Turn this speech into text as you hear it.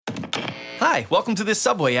Hi, welcome to this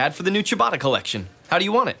Subway ad for the new Ciabatta collection. How do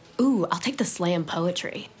you want it? Ooh, I'll take the slam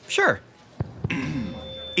poetry. Sure.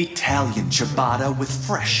 Italian ciabatta with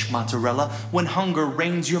fresh mozzarella. When hunger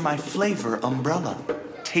reigns, you're my flavor umbrella.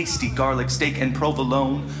 Tasty garlic steak and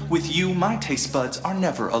provolone. With you, my taste buds are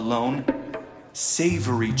never alone.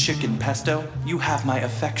 Savory chicken pesto, you have my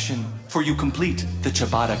affection. For you complete the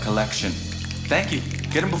ciabatta collection. Thank you.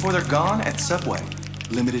 Get them before they're gone at Subway.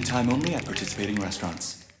 Limited time only at participating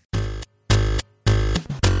restaurants.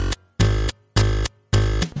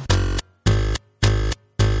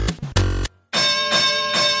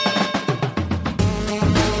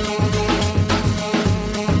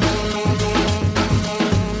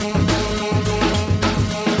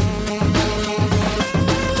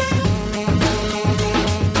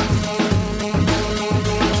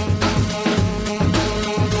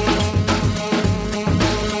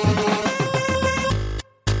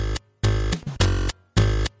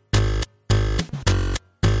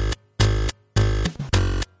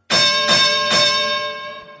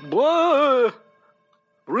 Blah!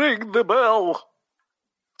 Ring the bell,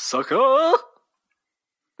 sucker!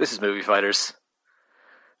 This is Movie Fighters.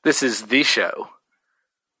 This is the show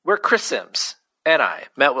where Chris Sims and I,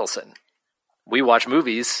 Matt Wilson, we watch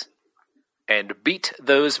movies and beat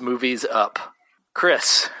those movies up.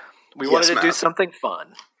 Chris, we wanted to do something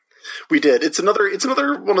fun. We did. It's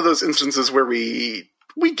another one of those instances where we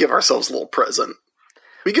give ourselves a little present.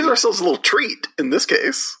 We give ourselves a little treat in this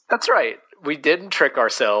case. That's right. We didn't trick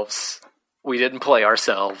ourselves. We didn't play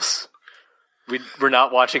ourselves. We're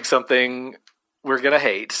not watching something we're going to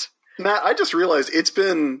hate. Matt, I just realized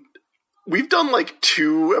we've done like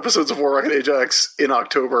 2 episodes of War Rocket Ajax in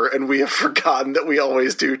October, and we have forgotten that we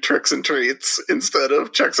always do tricks and treats instead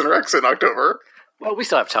of checks and wrecks in October. Well, we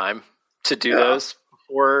still have time to do those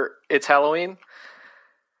before it's Halloween.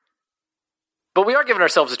 But we are giving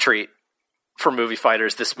ourselves a treat for Movie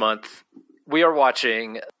Fighters this month. We are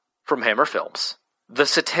watching, from Hammer Films, The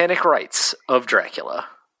Satanic Rites of Dracula.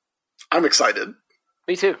 I'm excited.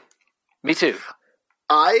 Me too.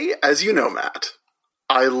 As you know, Matt,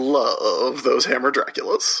 I love those Hammer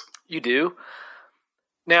Draculas. You do?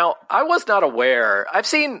 Now, I was not aware. I've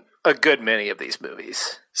seen a good many of these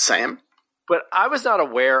movies. Sam? But I was not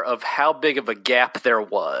aware of how big of a gap there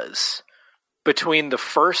was between the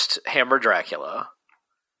first Hammer Dracula,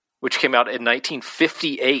 which came out in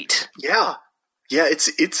 1958. Yeah,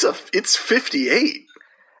 it's 58.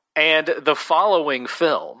 And the following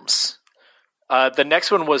films. The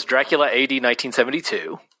next one was Dracula AD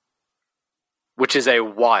 1972, which is a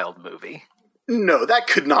wild movie. No, that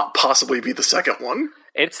could not possibly be the second one.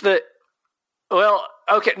 It is not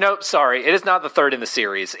the third in the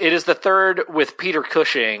series. It is the third with Peter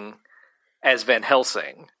Cushing as Van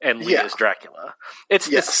Helsing and Lee as Dracula. It's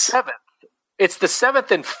the seventh. It's the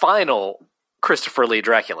seventh and final Christopher Lee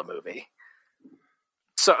Dracula movie.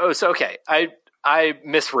 So okay, I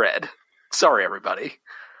misread. Sorry, everybody.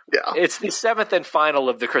 Yeah, it's the seventh and final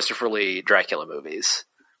of the Christopher Lee Dracula movies.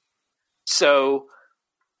 So,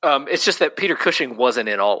 it's just that Peter Cushing wasn't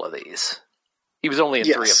in all of these. He was only in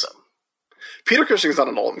 3 of them. Peter Cushing's not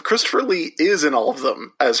in all of them. Christopher Lee is in all of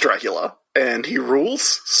them as Dracula, and he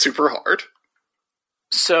rules super hard.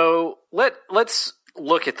 So let's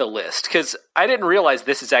look at the list, because I didn't realize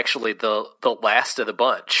this is actually the last of the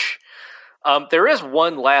bunch. There is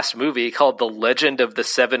one last movie called The Legend of the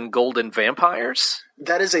Seven Golden Vampires.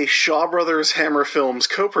 That is a Shaw Brothers Hammer Films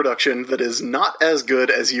co-production that is not as good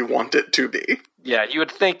as you want it to be. Yeah, you would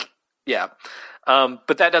think,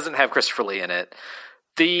 but that doesn't have Christopher Lee in it.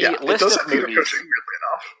 It does have Peter Cushing, weirdly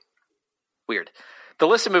enough. Weird. The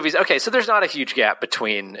list of movies, okay, so there's not a huge gap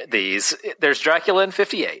between these. There's Dracula in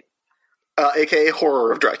 58. A.k.a.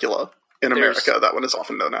 Horror of Dracula in America, that one is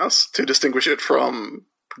often known as, to distinguish it from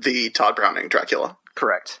the Todd Browning Dracula.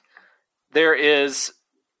 Correct. There is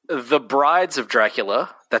The Brides of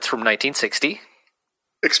Dracula. That's from 1960.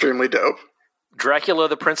 Extremely dope. Dracula,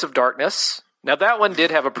 the Prince of Darkness. Now, that one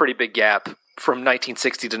did have a pretty big gap from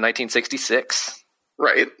 1960 to 1966.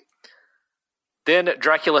 Right. Then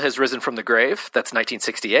Dracula Has Risen from the Grave. That's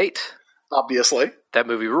 1968. Obviously. That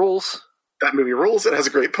movie rules. That movie rules. It has a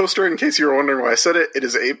great poster. In case you were wondering why I said it, it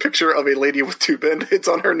is a picture of a lady with 2 band-aids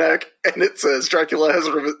on her neck, and it says, Dracula has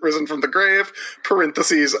risen from the grave,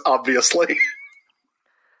 parentheses, obviously.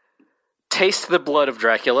 Taste the Blood of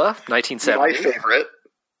Dracula, 1970. My favorite.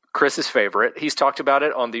 Chris's favorite. He's talked about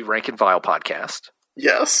it on the Rank and File podcast.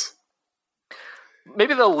 Yes.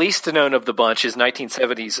 Maybe the least known of the bunch is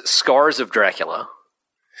 1970's Scars of Dracula.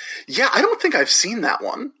 Yeah, I don't think I've seen that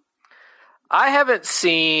one. I haven't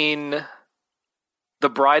seen The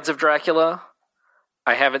Brides of Dracula.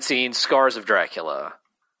 I haven't seen Scars of Dracula.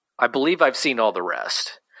 I believe I've seen all the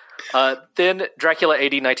rest. Then Dracula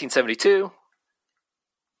AD 1972.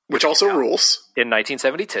 Which also rules. In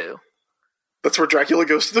 1972. That's where Dracula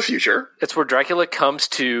goes to the future. It's where Dracula comes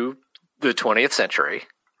to the 20th century.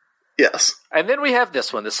 Yes. And then we have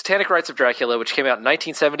this one, The Satanic Rites of Dracula, which came out in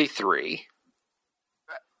 1973.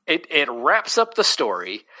 It wraps up the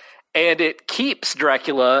story, and it keeps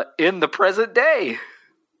Dracula in the present day.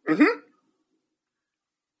 Mm-hmm.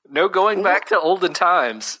 No going back to olden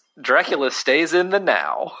times. Dracula stays in the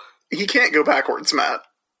now. He can't go backwards, Matt.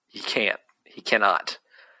 He can't. He cannot.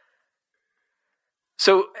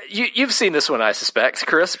 So, you've seen this one, I suspect,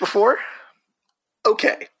 Chris, before?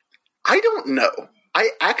 Okay. I don't know.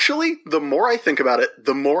 The more I think about it,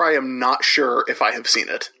 the more I am not sure if I have seen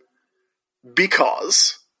it.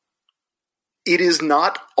 Because it is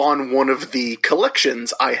not on one of the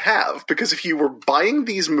collections I have. Because if you were buying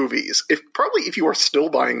these movies, if you are still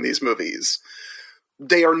buying these movies,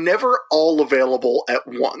 they are never all available at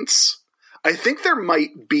once. I think there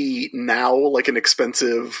might be now like an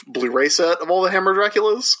expensive Blu-ray set of all the Hammer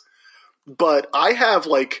Draculas, but I have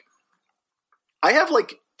like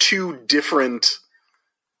 2 different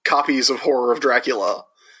copies of Horror of Dracula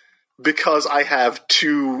because I have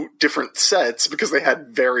 2 different sets because they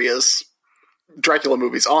had various Dracula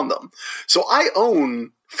movies on them. So I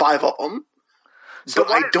own 5 of them, but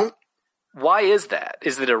I don't. Why is that?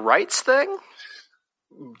 Is it a rights thing?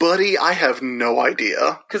 Buddy, I have no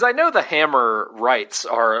idea. Because I know the Hammer rights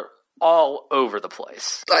are all over the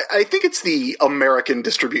place. I think it's the American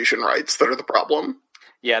distribution rights that are the problem.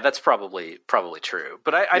 Yeah, that's probably true.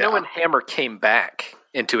 But I know when Hammer came back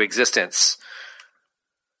into existence,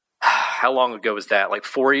 how long ago was that? Like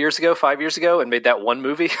 4 years ago, 5 years ago, and made that one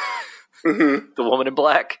movie? Mm-hmm. The Woman in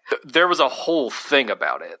Black? There was a whole thing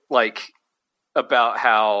about it. Like, about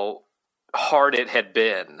how hard it had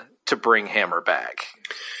been to bring Hammer back.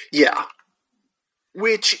 Yeah.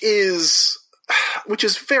 Which is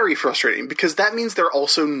very frustrating because that means they're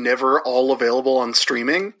also never all available on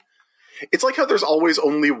streaming. It's like how there's always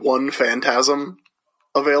only one Phantasm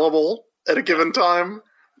available at a given time.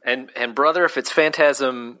 And brother, if it's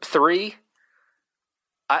Phantasm 3,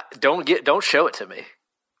 don't show it to me.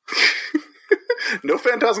 No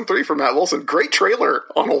Phantasm 3 for Matt Wilson. Great trailer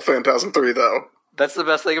on old Phantasm 3 though. That's the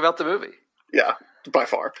best thing about the movie. Yeah, by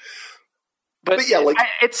far. But yeah, like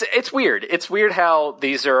it's weird. It's weird how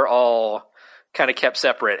these are all kind of kept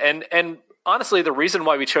separate. And honestly, the reason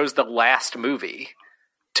why we chose the last movie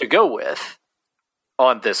to go with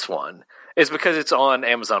on this one is because it's on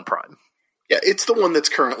Amazon Prime. Yeah, it's the one that's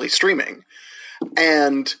currently streaming.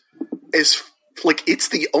 And it's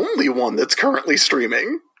the only one that's currently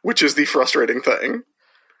streaming, which is the frustrating thing.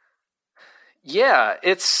 Yeah,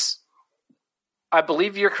 I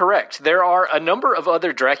believe you're correct. There are a number of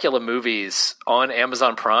other Dracula movies on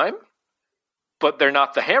Amazon Prime, but they're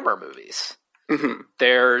not the Hammer movies. Mm-hmm.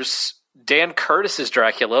 There's Dan Curtis's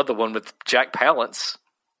Dracula, the one with Jack Palance.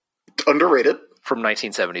 Underrated. From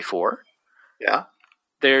 1974. Yeah.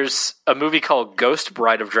 There's a movie called Ghost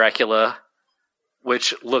Bride of Dracula,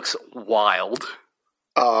 which looks wild.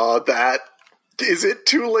 Is it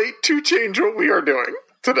too late to change what we are doing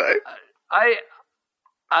today?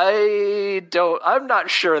 I'm not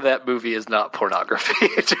sure that movie is not pornography,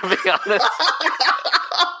 to be honest.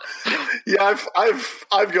 Yeah, I've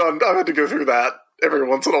had to go through that every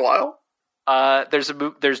once in a while.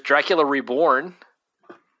 There's Dracula Reborn.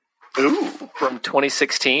 Ooh. From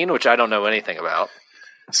 2016, which I don't know anything about.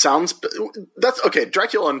 That's okay.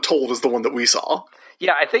 Dracula Untold is the one that we saw.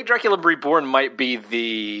 Yeah, I think Dracula Reborn might be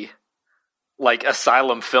the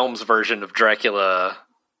Asylum Films version of Dracula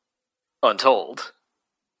Untold.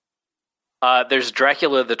 There's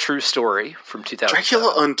Dracula: The True Story from 2000.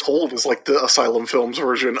 Dracula Untold is like the Asylum Films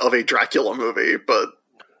version of a Dracula movie, but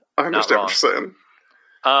I understand what you're saying.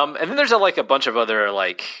 And then there's a bunch of other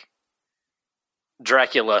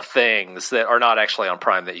Dracula things that are not actually on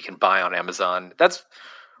Prime that you can buy on Amazon. That's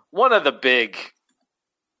one of the big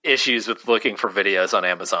issues with looking for videos on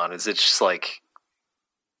Amazon. Is it's just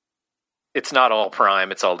it's not all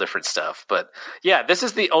Prime, it's all different stuff. But yeah, this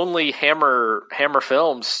is the only Hammer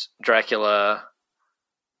Films Dracula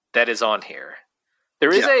that is on here.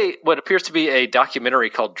 There is what appears to be a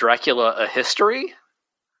documentary called Dracula: A History,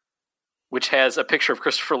 which has a picture of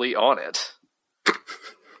Christopher Lee on it.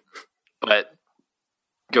 But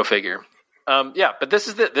go figure. But this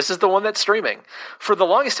is the one that's streaming. For the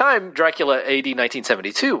longest time, Dracula AD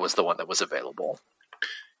 1972 was the one that was available.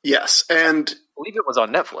 Yes, and I believe it was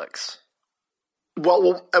on Netflix.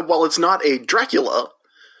 Well, while it's not a Dracula,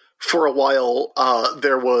 for a while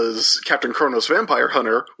there was Captain Kronos Vampire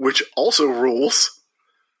Hunter, which also rules.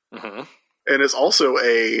 Mm-hmm. and is also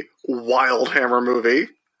a wild Hammer movie,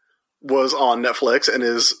 was on Netflix and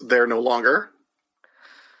is there no longer.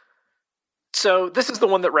 So this is the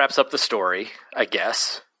one that wraps up the story, I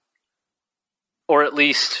guess. Or at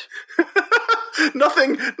least...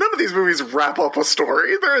 None of these movies wrap up a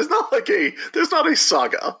story. There's not a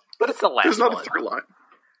saga. But it's the last one. There's not a through line.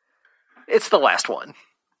 It's the last one.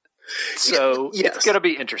 So Yes. it's going to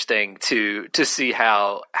be interesting to see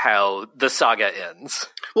how the saga ends.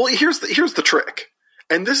 Well, here's the trick,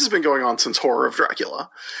 and this has been going on since Horror of Dracula,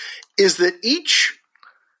 is that each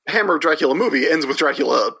Hammer of Dracula movie ends with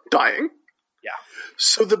Dracula dying. Yeah.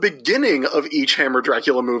 So the beginning of each Hammer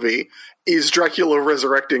Dracula movie is Dracula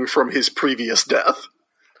resurrecting from his previous death,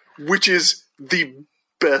 which is the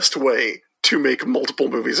best way to make multiple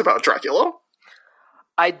movies about Dracula.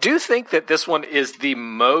 I do think that this one is the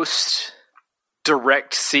most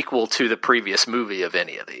direct sequel to the previous movie of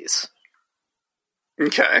any of these.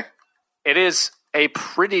 Okay. It is a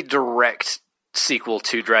pretty direct sequel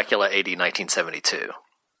to Dracula AD 1972.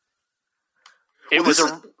 It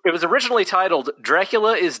was originally titled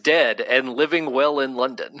Dracula is Dead and Living Well in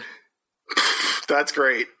London. That's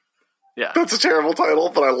great. Yeah. That's a terrible title,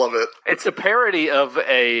 but I love it. It's a parody of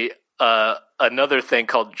another thing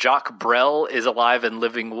called Jacques Brel is alive and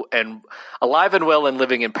well and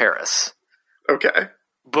living in Paris. Okay.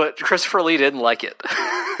 But Christopher Lee didn't like it.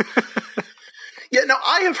 Yeah, now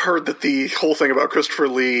I have heard that the whole thing about Christopher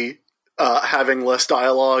Lee having less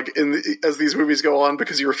dialogue as these movies go on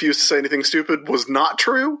because he refused to say anything stupid was not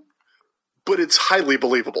true, but it's highly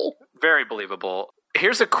believable. Very believable.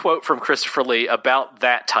 Here's a quote from Christopher Lee about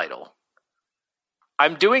that title.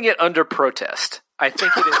 I'm doing it under protest. I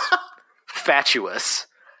think it is fatuous.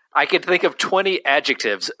 I could think of 20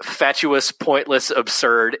 adjectives. Fatuous, pointless,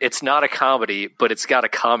 absurd. It's not a comedy, but it's got a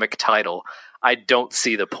comic title. I don't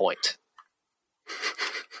see the point.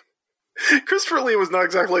 Christopher Lee was not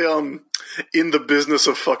exactly in the business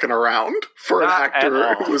of fucking around for an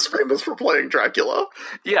actor who was famous for playing Dracula.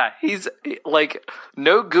 Yeah, he's like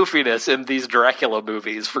no goofiness in these Dracula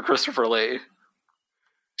movies for Christopher Lee.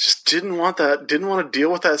 Just didn't want to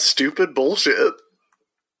deal with that stupid bullshit.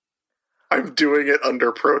 I'm doing it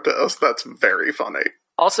under protest. That's very funny.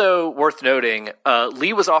 Also worth noting,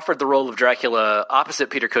 Lee was offered the role of Dracula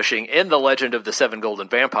opposite Peter Cushing in The Legend of the Seven Golden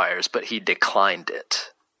Vampires, but he declined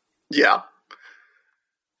it. Yeah.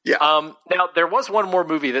 Yeah. Now, there was one more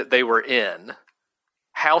movie that they were in,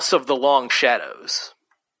 House of the Long Shadows.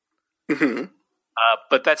 Mm-hmm.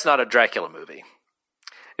 But that's not a Dracula movie.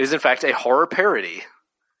 It is, in fact, a horror parody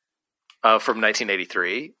from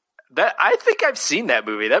 1983. I think I've seen that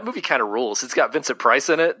movie. That movie kind of rules. It's got Vincent Price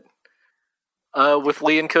in it with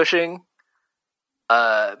Lee and Cushing.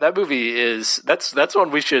 That movie is that's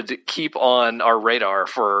one we should keep on our radar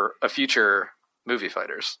for a future Movie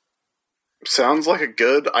Fighters. Sounds like a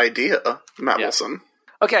good idea, Matt Wilson.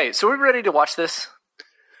 Okay, so we're ready to watch this?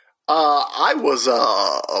 I was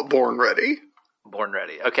born ready. Born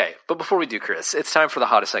ready. Okay, but before we do, Chris, it's time for the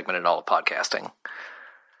hottest segment in all of podcasting.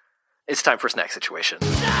 It's time for Snack Situation.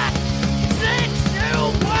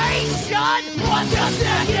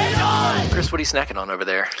 Chris, what are you snacking on over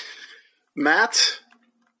there? Matt,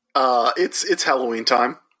 it's Halloween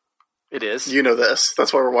time. It is. You know this.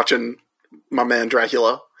 That's why we're watching my man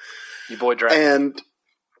Dracula. Your boy Dracula. And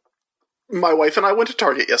my wife and I went to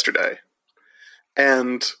Target yesterday.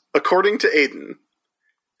 And according to Aiden,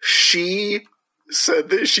 she said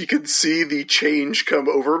that she could see the change come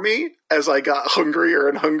over me as I got hungrier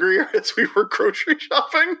and hungrier as we were grocery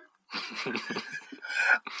shopping.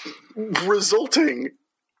 Resulting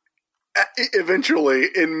eventually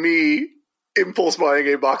in me impulse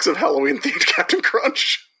buying a box of Halloween-themed Captain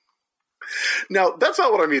Crunch. Now, that's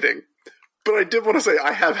not what I'm eating. But I did want to say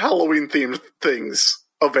I have Halloween-themed things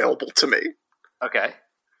available to me. Okay.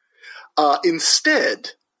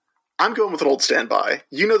 Instead, I'm going with an old standby.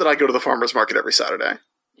 You know that I go to the farmer's market every Saturday.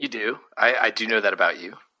 You do. I do know that about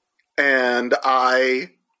you. And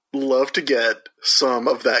I love to get some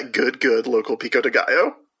of that good local Pico de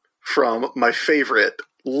Gallo from my favorite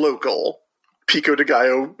local Pico de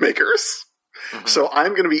Gallo makers. Mm-hmm. So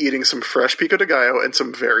I'm going to be eating some fresh Pico de Gallo and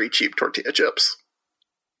some very cheap tortilla chips.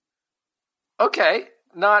 Okay.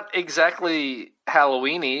 Not exactly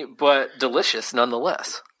Halloween-y, but delicious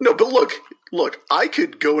nonetheless. No, but look, I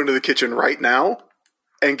could go into the kitchen right now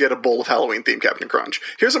and get a bowl of Halloween-themed Captain Crunch.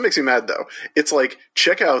 Here's what makes me mad, though. It's like,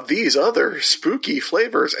 check out these other spooky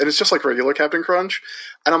flavors, and it's just like regular Captain Crunch.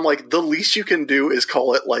 And I'm like, the least you can do is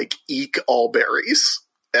call it, like, Eek All Berries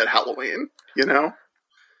at Halloween, you know?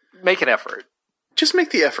 Make an effort. Just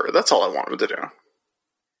make the effort. That's all I want them to do.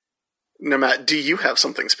 Now, Matt, do you have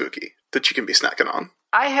something spooky that you can be snacking on?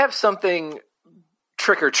 I have something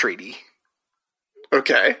trick-or-treaty.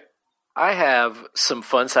 Okay. I have some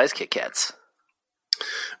fun-sized Kit Kats.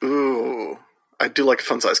 Ooh, I do like a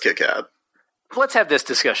fun-sized Kit Kat. Let's have this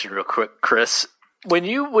discussion real quick, Chris. When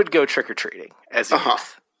you would go trick-or-treating as a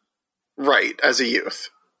youth. Right, as a youth.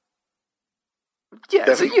 Yeah,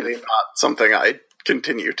 as a Definitely youth. not something I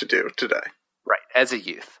continue to do today. Right, as a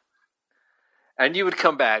youth. And you would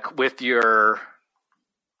come back with your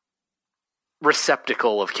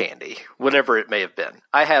receptacle of candy, whatever it may have been.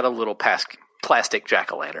 I had a little plastic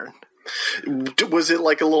jack-o'-lantern. Was it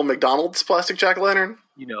like a little McDonald's plastic jack-o'-lantern?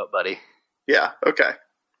 You know it, buddy. Yeah, okay.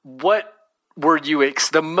 What were you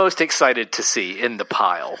the most excited to see in the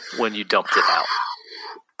pile when you dumped it out?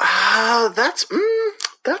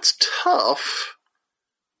 That's tough.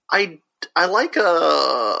 I like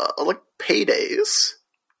paydays.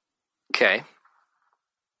 Okay.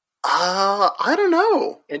 I don't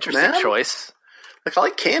know. Interesting choice. Like, I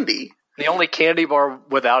like candy. The only candy bar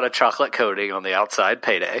without a chocolate coating on the outside,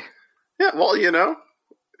 Payday. Yeah, well,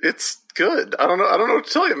 it's good. I don't know what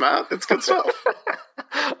to tell you, Matt. It's good stuff.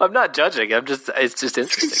 I'm not judging. It's just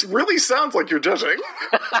interesting. It really sounds like you're judging.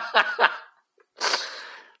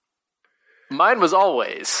 Mine was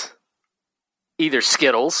always either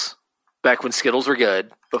Skittles, back when Skittles were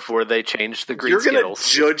good, before they changed the green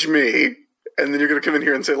Skittles. You're going to judge me, and then you're going to come in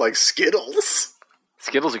here and say, like, Skittles?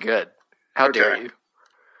 Skittles are good. How dare you?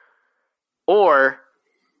 Or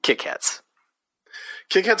Kit Kats.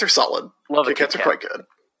 Kit Kats are solid. Love Kit Kats are quite good.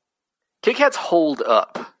 Kit Kats hold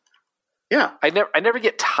up. Yeah. I never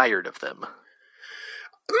get tired of them.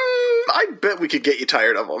 I bet we could get you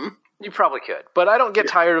tired of them. You probably could. But I don't get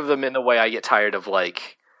tired of them in the way I get tired of,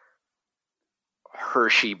 like,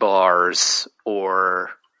 Hershey bars or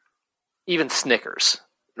even Snickers,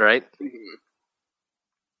 right? Mm-hmm.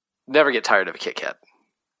 Never get tired of a Kit Kat.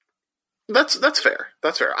 That's fair.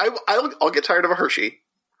 That's fair. I'll get tired of a Hershey.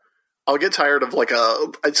 I'll get tired of like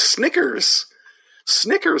a Snickers.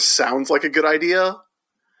 Snickers sounds like a good idea,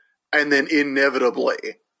 and then inevitably,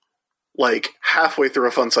 like halfway through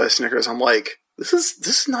a fun-sized Snickers, I'm like, this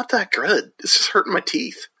is not that good. It's just hurting my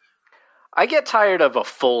teeth. I get tired of a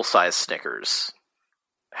full-size Snickers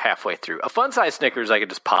halfway through. A fun-size Snickers I could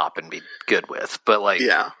just pop and be good with, but like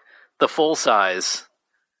the full-size,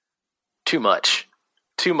 too much.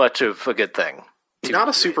 Too much of a good thing. Not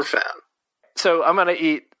a super fan. So I'm going to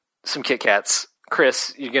eat some Kit Kats.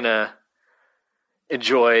 Chris, you're going to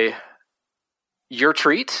enjoy your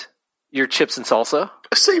treat, your chips and salsa.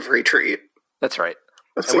 A savory treat. That's right.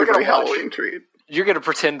 A savory Halloween treat. You're going to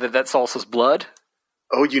pretend that salsa's blood.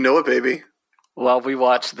 Oh, you know it, baby. While we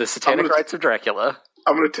watch The Satanic Rites of Dracula.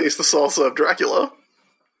 I'm going to taste the salsa of Dracula.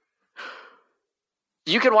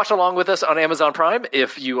 You can watch along with us on Amazon Prime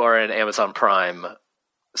if you are an Amazon Prime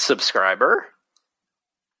subscriber.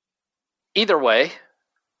 Either way,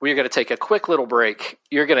 we're going to take a quick little break.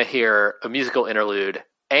 You're going to hear a musical interlude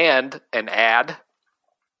and an ad.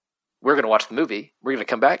 We're going to watch the movie. We're going to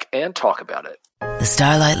come back and talk about it. The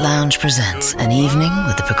Starlight Lounge presents An Evening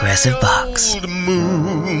with the Progressive Box. Old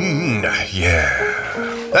moon,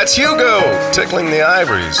 yeah. That's Hugo, tickling the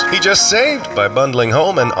ivories. He just saved by bundling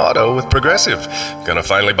home and auto with Progressive. Gonna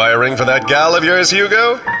finally buy a ring for that gal of yours,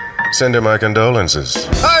 Hugo? Send her my condolences.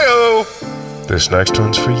 Hi-oh! This next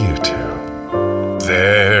one's for you two.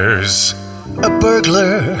 There's a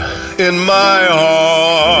burglar in my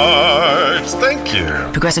heart. Thank you.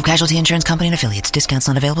 Progressive Casualty Insurance Company and Affiliates. Discounts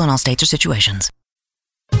not available in all states or situations.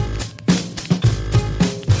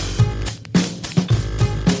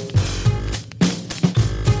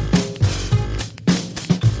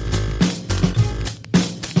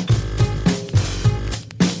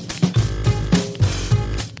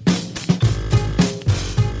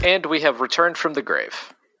 And we have returned from the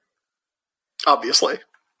grave. Obviously.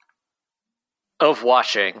 Of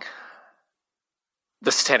watching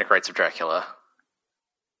The Satanic Rites of Dracula.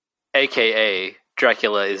 A.K.A.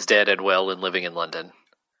 Dracula is dead and well and living in London.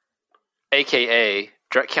 A.K.A.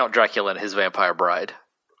 Count Dracula and his vampire bride.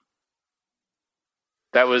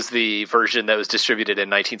 That was the version that was distributed in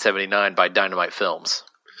 1979 by Dynamite Films.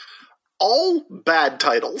 All bad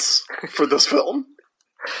titles for this film.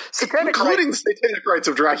 Including Satanic Rites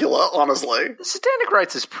of Dracula, honestly. Satanic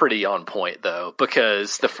Rites is pretty on point, though,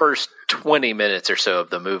 because the first 20 minutes or so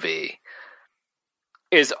of the movie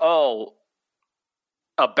is all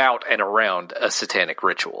about and around a satanic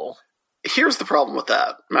ritual. Here's the problem with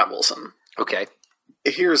that, Matt Wilson. Okay.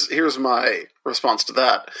 Here's my response to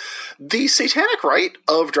that. The Satanic Rite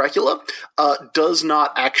of Dracula does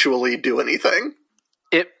not actually do anything.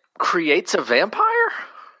 It creates a vampire?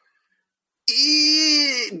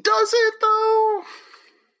 Does it, though?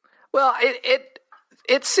 Well, it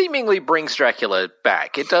it seemingly brings Dracula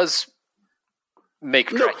back. It does make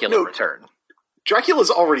Dracula return.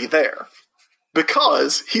 Dracula's already there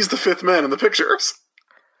because he's the fifth man in the pictures.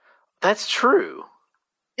 That's true.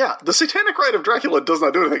 Yeah, the satanic rite of Dracula does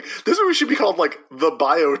not do anything. This movie should be called, like, the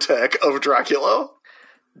biotech of Dracula.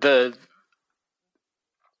 The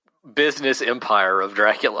business empire of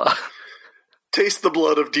Dracula. Taste the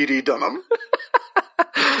blood of D.D. Dunham.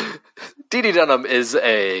 D.D. Dunham is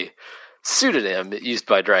a pseudonym used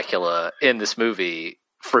by Dracula in this movie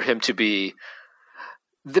for him to be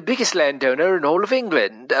the biggest landowner in all of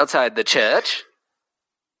England outside the church.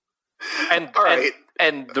 And, all right.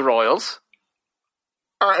 and the royals.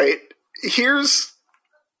 All right, here's...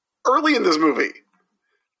 Early in this movie,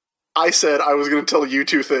 I said I was going to tell you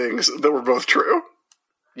two things that were both true.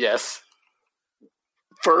 Yes.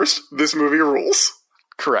 First, this movie rules.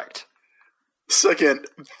 Correct. Second,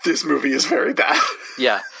 this movie is very bad.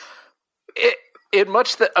 Yeah.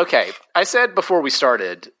 Okay, I said before we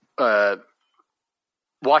started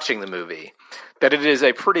watching the movie that it is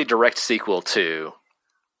a pretty direct sequel to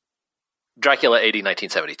Dracula AD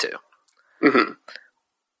 1972. Mm-hmm.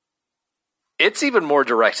 It's even more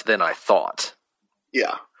direct than I thought.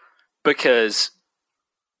 Yeah. Because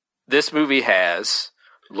this movie has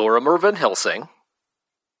Laura Mer Van Helsing,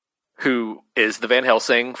 who is the Van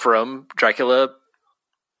Helsing from Dracula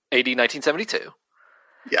AD 1972.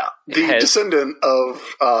 Yeah. The descendant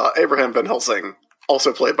of Abraham Van Helsing,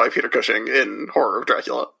 also played by Peter Cushing in Horror of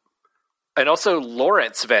Dracula. And also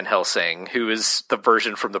Lawrence Van Helsing, who is the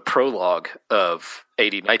version from the prologue of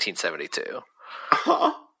AD 1972.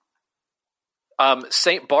 Uh-huh.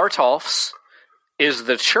 St. Bartolph's is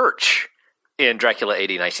the church in Dracula AD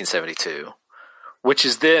 1972, which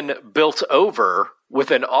is then built over with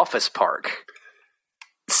an office park.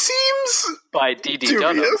 Seems by D.D.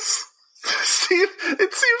 Dunham. dubious.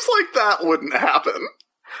 It seems like that wouldn't happen,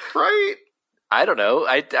 right? I don't know.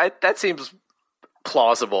 I that seems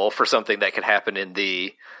plausible for something that could happen in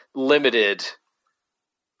the limited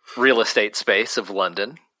real estate space of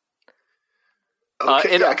London.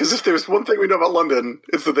 Okay, yeah, because if there's one thing we know about London,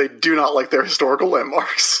 it's that they do not like their historical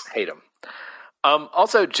landmarks. Hate them.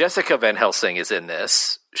 Also, Jessica Van Helsing is in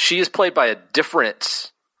this. She is played by a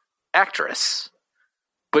different actress,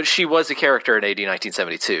 but she was a character in AD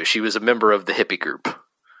 1972. She was a member of the hippie group.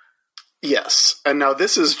 Yes, and now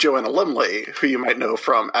this is Joanna Lumley, who you might know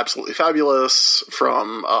from Absolutely Fabulous,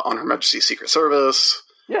 from On Her Majesty's Secret Service.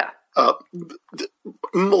 Yeah.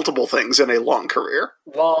 Multiple things in a long career.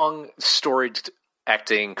 Long, storied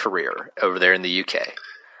acting career over there in the UK.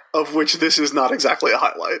 Of which this is not exactly a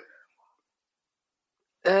highlight.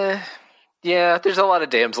 Yeah, there's a lot of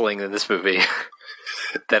damseling in this movie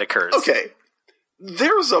that occurs. Okay.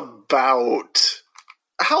 There's about...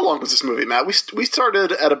 How long was this movie, Matt? We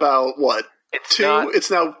started at about, what, it's now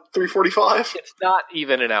 3:45? It's not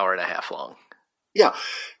even an hour and a half long. Yeah.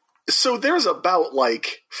 So there's about,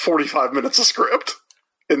 45 minutes of script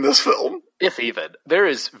in this film. If even. There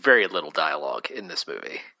is very little dialogue in this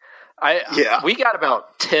movie. We got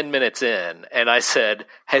about 10 minutes in, and I said,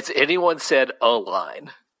 has anyone said a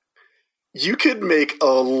line? You could make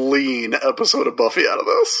a lean episode of Buffy out of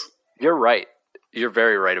this. You're right. You're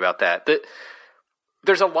very right about that.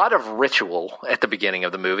 There's a lot of ritual at the beginning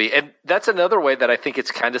of the movie, and that's another way that I think it's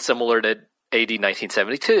kind of similar to AD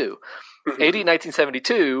 1972. AD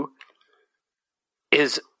 1972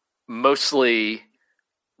 is mostly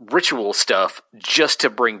ritual stuff just to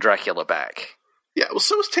bring Dracula back. Yeah, well,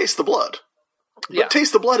 so is Taste the Blood. But Yeah.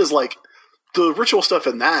 Taste the Blood is the ritual stuff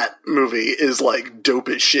in that movie is dope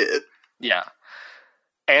as shit. Yeah.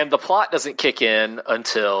 And the plot doesn't kick in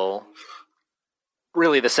until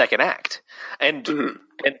really the second act. And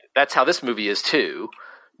that's how this movie is too.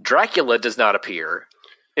 Dracula does not appear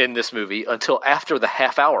in this movie until after the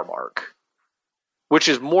half-hour mark, which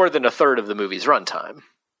is more than a third of the movie's runtime.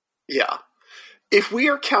 Yeah. If we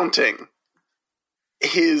are counting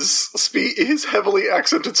his heavily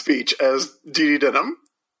accented speech as D.D. Dunham,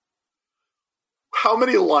 how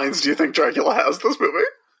many lines do you think Dracula has in this movie?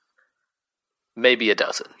 Maybe a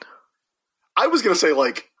dozen. I was going to say,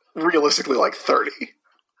 realistically, 30.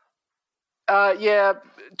 Yeah,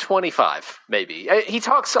 25, maybe. He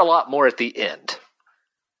talks a lot more at the end.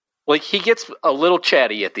 He gets a little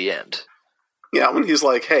chatty at the end. Yeah, when he's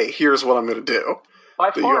like, hey, here's what I'm going to do.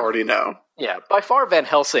 You already know. Yeah, by far Van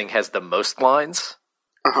Helsing has the most lines.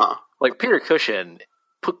 Uh-huh. Peter Cushing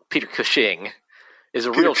is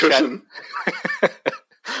a real Cushing.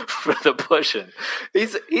 for the pushing.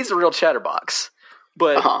 He's a real chatterbox.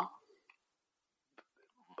 But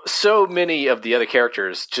so many of the other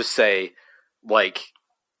characters just say,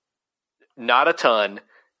 not a ton,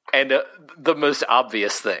 and the most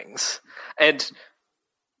obvious things. And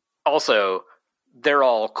also, they're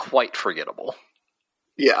all quite forgettable.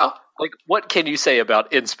 Yeah. Like, what can you say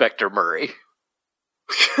about Inspector Murray?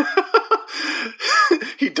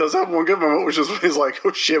 He does have one good moment, which is when he's like,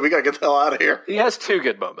 oh shit, we gotta get the hell out of here. He has two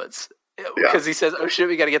good moments. Because he says, oh shit,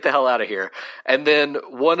 we gotta get the hell out of here. And then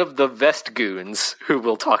one of the Vest goons, who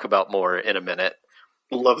we'll talk about more in a minute,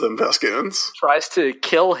 Love them Vescoons. tries to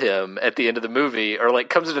kill him at the end of the movie, or like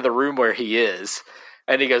comes into the room where he is,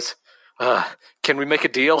 and he goes, can we make a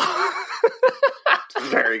deal?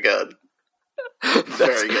 Very good.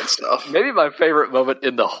 Very good stuff. Maybe my favorite moment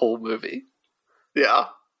in the whole movie. Yeah.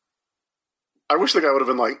 I wish the guy would have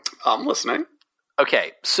been like, I'm listening.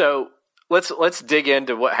 Okay, so let's dig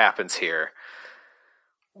into what happens here.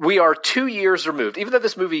 We are 2 years removed. Even though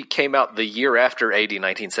this movie came out the year after AD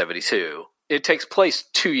 1972, it takes place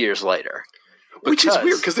 2 years later. Which is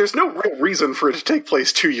weird, because there's no real reason for it to take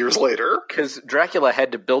place 2 years later. Because Dracula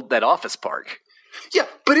had to build that office park. Yeah,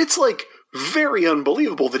 but it's like very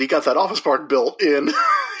unbelievable that he got that office park built in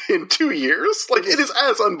 2 years. Like, it is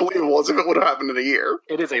as unbelievable as if it would have happened in a year.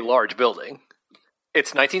 It is a large building.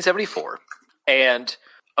 It's 1974, and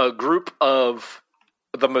a group of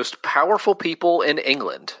the most powerful people in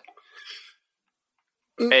England.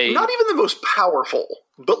 Not even the most powerful,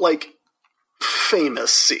 but like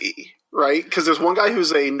famous, right? Because there's one guy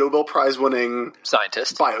who's a Nobel Prize winning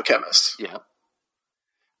Scientist. biochemist. Yeah.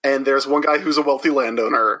 And there's one guy who's a wealthy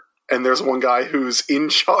landowner, and there's one guy who's in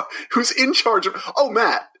charge of. Oh,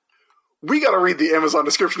 Matt, we got to read the Amazon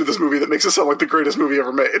description of this movie that makes it sound like the greatest movie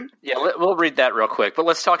ever made. Yeah, we'll read that real quick, but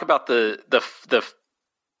let's talk about the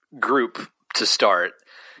group to start.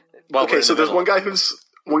 Okay, so there's one guy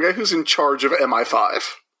who's in charge of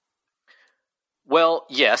MI5. Well,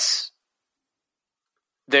 yes.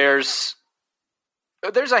 There's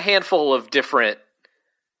a handful of different,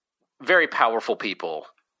 very powerful people.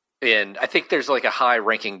 And I think there's like a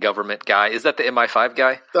high-ranking government guy. Is that the MI5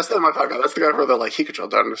 guy? That's the MI5 guy. That's the guy where they're like, he could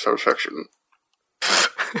jump down into satisfaction.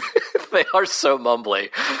 They are so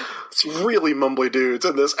mumbly. It's really mumbly dudes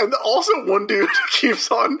in this. And also one dude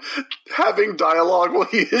keeps on having dialogue while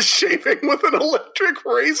he is shaving with an electric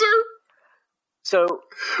razor. So,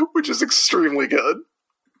 which is extremely good.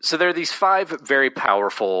 So there are these 5 very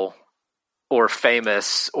powerful or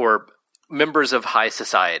famous or members of high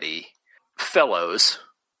society, fellows,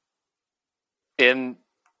 in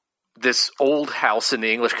this old house in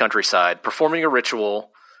the English countryside performing a ritual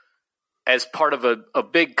as part of a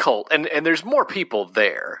big cult. And there's more people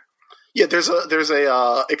there. Yeah, there's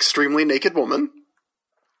a extremely naked woman.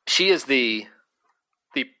 She is the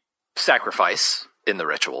sacrifice in the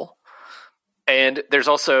ritual. And there's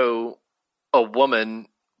also a woman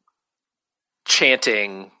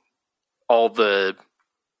chanting all the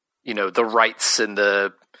rites and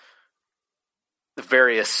the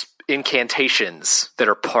various incantations that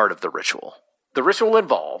are part of the ritual. The ritual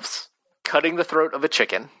involves cutting the throat of a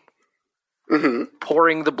chicken,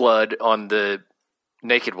 pouring the blood on the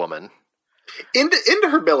naked woman into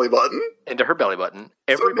her belly button. Everybody, so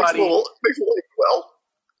it makes it like, well,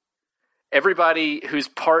 everybody who's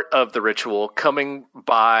part of the ritual coming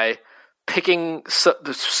by,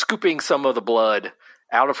 scooping some of the blood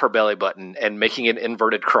out of her belly button and making an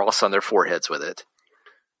inverted cross on their foreheads with it.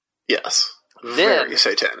 Yes. Very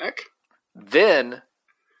satanic. Then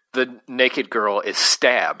the naked girl is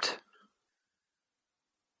stabbed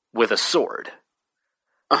with a sword.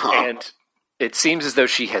 And it seems as though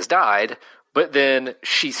she has died, but then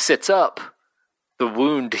she sits up, the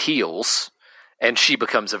wound heals, and she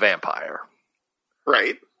becomes a vampire.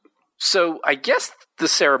 Right. So I guess the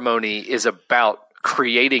ceremony is about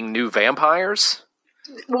creating new vampires?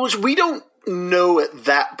 Well, we don't know at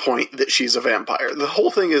that point that she's a vampire. The whole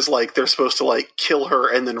thing is like they're supposed to like kill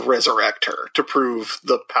her and then resurrect her to prove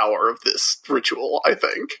the power of this ritual, I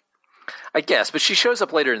think. I guess, but she shows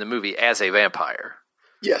up later in the movie as a vampire.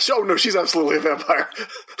 Yes. Oh, no, she's absolutely a vampire.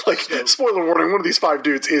 Like, spoiler warning, one of these 5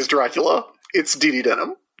 dudes is Dracula. It's Dee Dee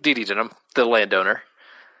Denim. Dee Dee Denim, the landowner.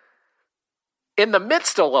 In the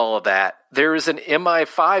midst of all of that, there is an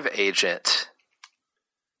MI5 agent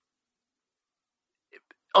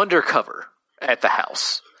undercover at the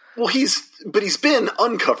house. Well, he's been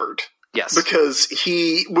uncovered. Yes. Because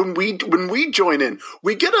when we join in,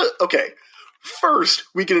 we get first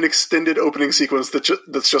we get an extended opening sequence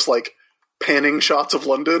that's just like panning shots of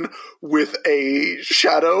London with a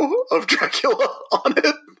shadow of Dracula on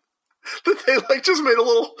it that they like just made a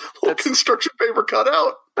little construction paper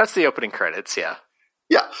cutout. That's the opening credits, yeah.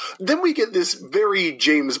 Yeah. Then we get this very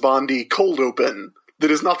James Bondy cold open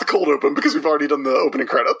that is not the cold open because we've already done the opening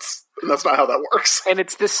credits, and that's not how that works. And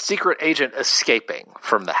it's this secret agent escaping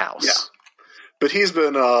from the house. Yeah. But he's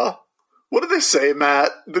been, what did they say,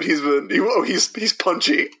 Matt? That he's been, he's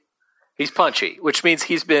punchy. He's punchy, which means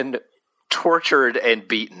he's been tortured and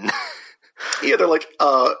beaten. Yeah, they're like,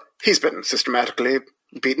 he's been systematically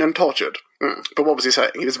beaten and tortured. But what was he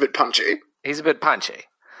saying? He was a bit punchy. He's a bit punchy.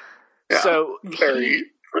 Yeah, So very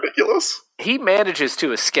ridiculous. He manages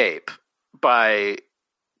to escape by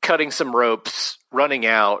cutting some ropes, running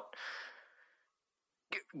out,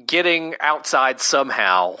 getting outside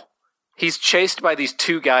somehow. He's chased by these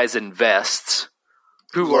two guys in vests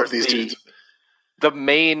who Love are these dudes. the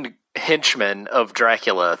main henchmen of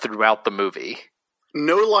Dracula throughout the movie.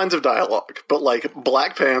 No lines of dialogue, but like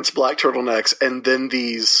black pants, black turtlenecks, and then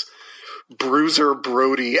these Bruiser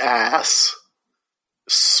Brody ass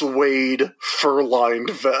suede fur-lined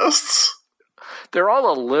vests. They're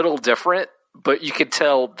all a little different, but you can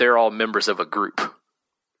tell they're all members of a group.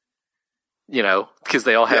 You know, because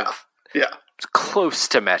they all have Yeah. close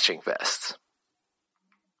to matching vests.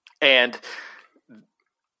 And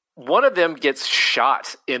one of them gets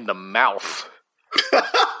shot in the mouth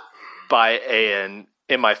by an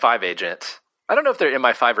MI5 agent. I don't know if they're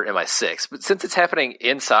MI5 or MI6, but since it's happening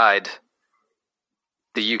inside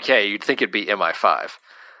the UK, you'd think it'd be MI5.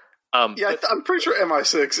 Yeah, I'm pretty sure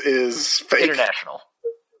MI6 is fake. International.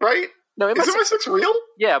 Right? No, Is MI6 real?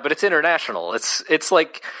 Yeah, but it's international. It's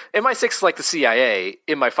like MI6 is like the CIA,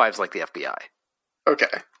 MI5 is like the FBI. Okay.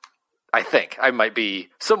 I think. I might be,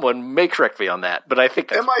 someone may correct me on that, but I think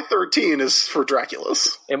that's MI13 is for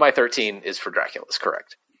Dracula's. MI13 is for Dracula's,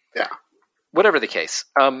 correct. Yeah. Whatever the case.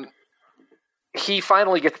 He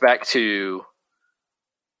finally gets back to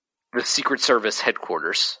the Secret Service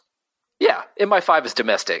headquarters. Yeah, MI5 is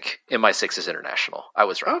domestic, MI6 is international. I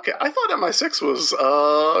was right. Okay, I thought MI6 was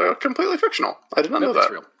completely fictional. I did not know That's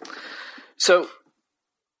that. real. So,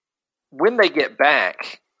 when they get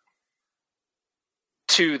back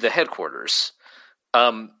to the headquarters,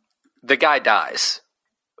 the guy dies,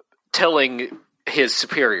 telling his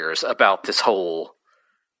superiors about this whole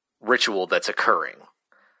ritual that's occurring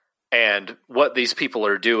and what these people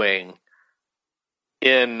are doing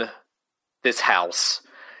in this house.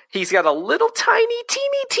 He's got a little tiny,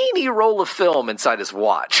 teeny roll of film inside his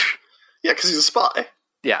watch. Yeah, because he's a spy.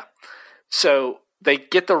 Yeah. So they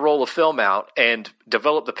get the roll of film out and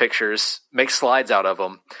develop the pictures, make slides out of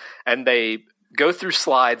them, and they go through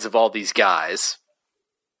slides of all these guys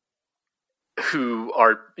who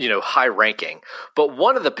are, you know, high ranking. But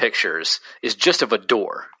one of the pictures is just of a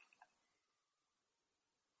door.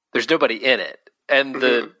 There's nobody in it. And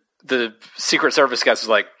the Secret Service guys was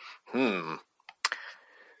like,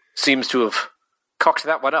 seems to have cocked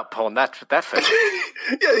that one up on that film.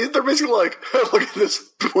 Yeah, they're basically like, look at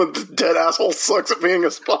this when the dead asshole sucks at being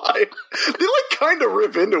a spy. They like kind of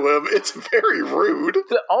rip into him. It's very rude.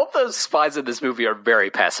 All those spies in this movie are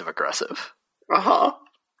very passive aggressive. Uh-huh.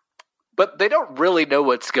 But they don't really know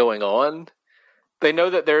what's going on. They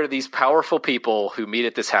know that there are these powerful people who meet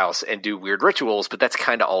at this house and do weird rituals, but that's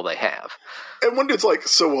kind of all they have. And one dude's like,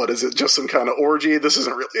 so what, is it just some kind of orgy? This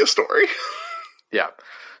isn't really a story. Yeah.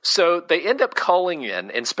 So they end up calling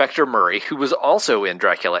in Inspector Murray, who was also in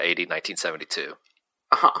Dracula AD 1972,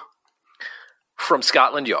 from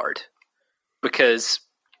Scotland Yard, because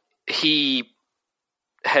he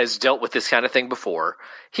has dealt with this kind of thing before.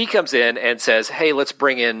 He comes in and says, hey, let's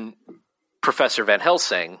bring in Professor Van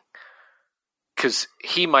Helsing, because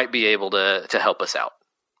he might be able to help us out.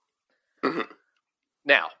 Mm-hmm.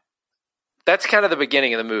 Now, that's kind of the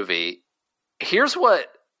beginning of the movie. Here's what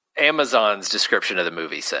Amazon's description of the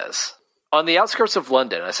movie says. On the outskirts of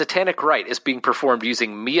London, a satanic rite is being performed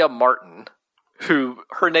using Mia Martin, who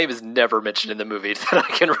her name is never mentioned in the movie that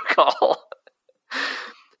I can recall,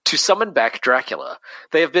 to summon back Dracula.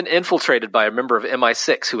 They have been infiltrated by a member of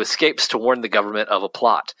MI6 who escapes to warn the government of a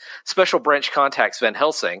plot. Special Branch contacts Van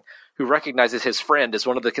Helsing, who recognizes his friend as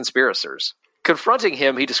one of the conspirators. Confronting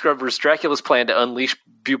him, he discovers Dracula's plan to unleash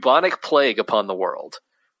bubonic plague upon the world.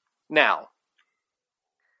 Now,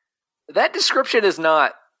 that description is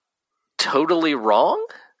not totally wrong.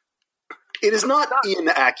 It is not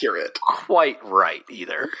inaccurate. Quite right,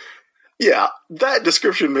 either. Yeah, that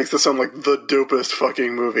description makes this sound like the dopest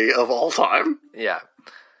fucking movie of all time. Yeah.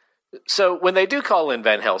 So when they do call in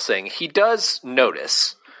Van Helsing, he does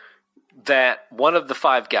notice that one of the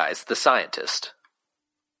five guys, the scientist,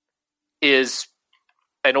 is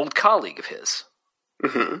an old colleague of his.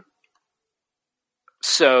 Mm-hmm.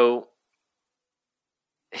 So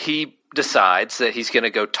he decides that he's going to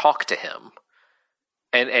go talk to him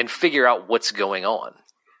and figure out what's going on.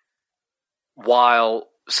 While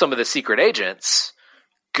some of the secret agents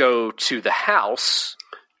go to the house.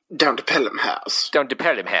 Down to Pelham House. Down to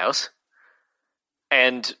Pelham House.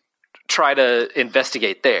 And try to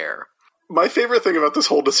investigate there. My favorite thing about this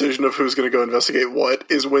whole decision of who's going to go investigate what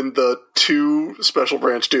is when the two Special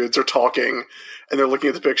Branch dudes are talking and they're looking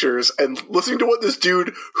at the pictures and listening to what this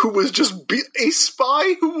dude who was just a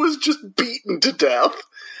spy who was just beaten to death.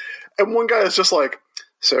 And one guy is just like,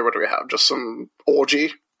 so what do we have? Just some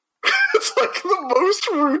orgy? It's like the most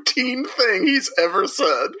routine thing he's ever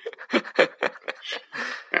said.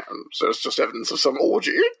 And so it's just evidence of some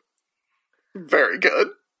orgy. Very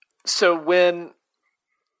good. So when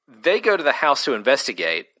they go to the house to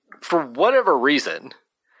investigate, for whatever reason,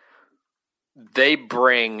 they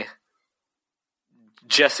bring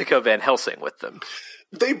Jessica Van Helsing with them.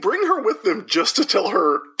 They bring her with them just to tell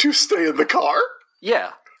her to stay in the car?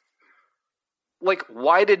 Yeah. Like,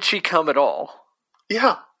 why did she come at all?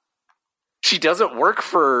 Yeah. She doesn't work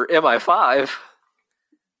for MI5,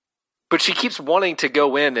 but she keeps wanting to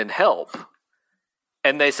go in and help.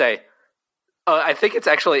 And they say, I think it's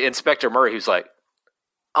actually Inspector Murray who's like,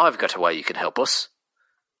 I've got a way you can help us.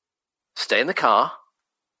 Stay in the car,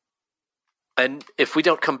 and if we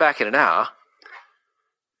don't come back in an hour,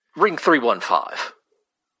 ring 315.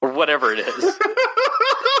 Or whatever it is.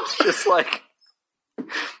 It's just like,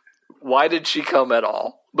 why did she come at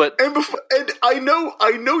all? But and I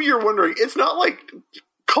know you're wondering, it's not like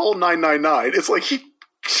call 999. It's like he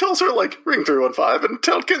tells her, like, ring 315 and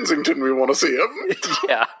tell Kensington we want to see him.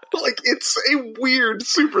 Yeah. Like, it's a weird,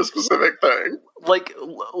 super specific thing.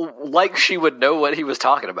 Like she would know what he was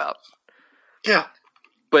talking about. Yeah.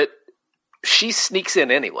 But she sneaks in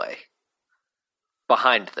anyway.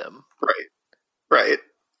 Behind them. Right.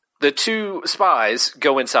 The two spies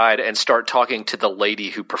go inside and start talking to the lady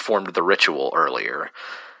who performed the ritual earlier.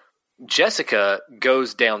 Jessica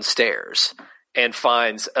goes downstairs and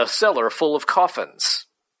finds a cellar full of coffins.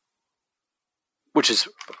 Which is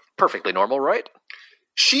perfectly normal, right?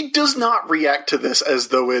 She does not react to this as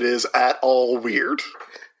though it is at all weird.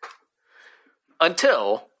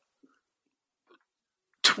 Until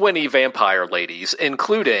 20 vampire ladies,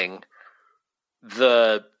 including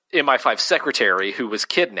the MI5 secretary who was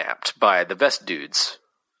kidnapped by the vest dudes.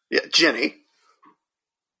 Yeah, Jenny.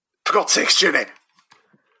 For God's sakes, Jenny.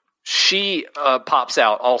 She pops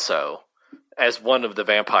out also as one of the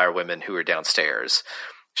vampire women who are downstairs.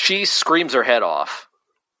 She screams her head off.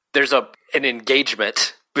 There's an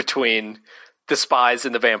engagement between the spies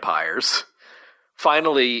and the vampires.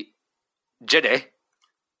 Finally, Jenny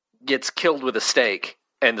gets killed with a stake,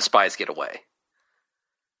 and the spies get away.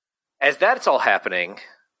 As that's all happening,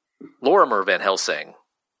 Lorimer Van Helsing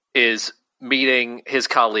is meeting his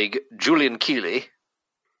colleague Julian Keeley.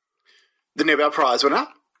 The Nobel Prize winner.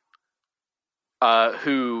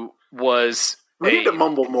 Who was... We need to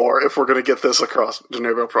mumble more if we're going to get this across. The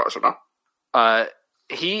Nobel Prize winner.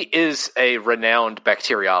 He is a renowned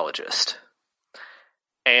bacteriologist.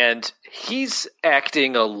 And he's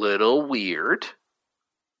acting a little weird.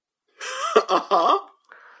 Uh-huh.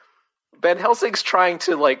 Van Helsing's trying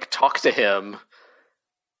to, like, talk to him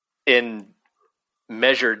in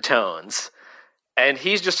measured tones. And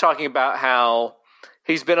he's just talking about how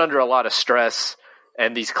he's been under a lot of stress,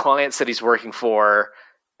 and these clients that he's working for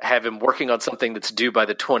have him working on something that's due by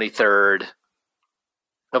the 23rd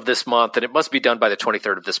of this month, and it must be done by the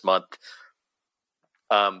 23rd of this month.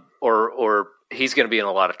 Or he's going to be in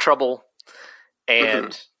a lot of trouble.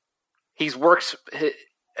 And he's worked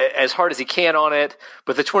as hard as he can on it,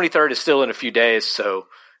 but the 23rd is still in a few days, so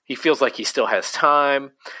he feels like he still has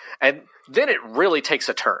time. And then it really takes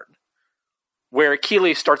a turn, where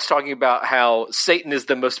Keeley starts talking about how Satan is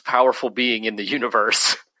the most powerful being in the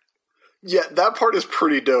universe. Yeah, that part is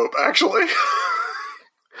pretty dope, actually.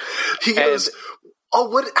 He goes,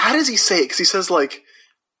 how does he say it? Because he says, like,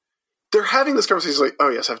 they're having this conversation, he's like, oh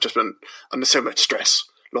yes, I've just been under so much stress,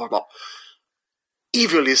 normal.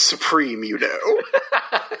 Evil is supreme, you know.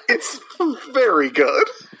 It's very good.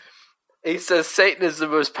 He says Satan is the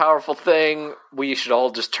most powerful thing. We should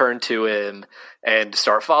all just turn to him and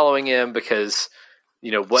start following him because,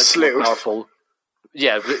 you know, what's more powerful?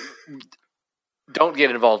 Yeah, don't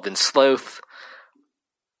get involved in sloth.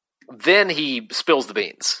 Then he spills the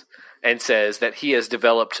beans and says that he has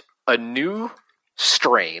developed a new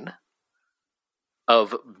strain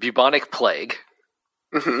of bubonic plague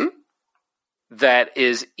that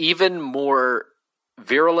is even more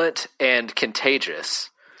virulent and contagious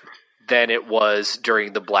than it was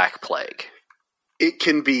during the Black Plague. It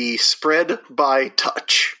can be spread by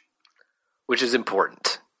touch. Which is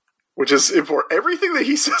important. Everything that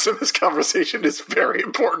he says in this conversation is very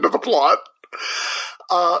important to the plot.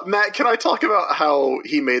 Matt, can I talk about how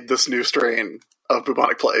he made this new strain of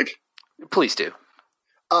bubonic plague. Please do.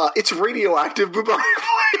 It's radioactive bubonic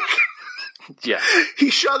plague. Yeah. He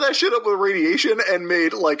shot that shit up with radiation and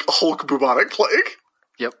made, like, Hulk bubonic plague.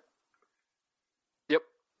 Yep.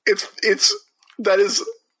 That is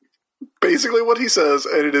basically what he says,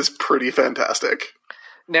 and it is pretty fantastic.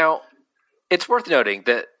 Now, it's worth noting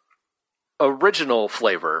that original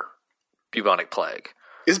flavor bubonic plague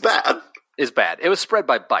Is bad. is bad. It was spread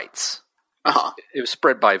by bites. Uh-huh. It was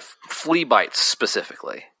spread by flea bites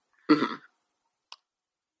specifically. Mm-hmm.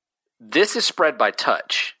 This is spread by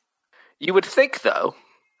touch. You would think, though,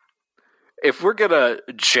 if we're gonna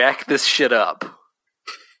jack this shit up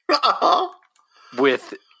Uh-huh.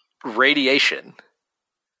 with radiation,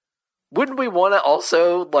 wouldn't we want to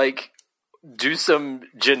also, like, do some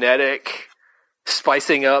genetic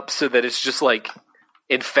spicing up so that it's just, like,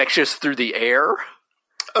 infectious through the air?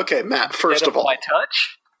 Okay, Matt, Instead of by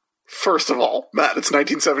touch? First of all, Matt, it's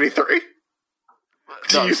 1973.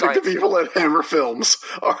 Do you think the people at Hammer Films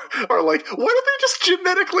are like, why don't they just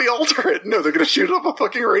genetically alter it? No, they're going to shoot up a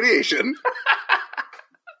fucking radiation.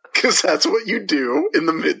 Because that's what you do in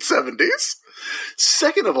the mid-70s.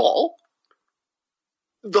 Second of all,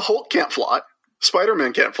 the Hulk can't fly.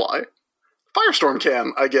 Spider-Man can't fly. Firestorm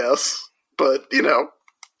can, I guess. But, you know,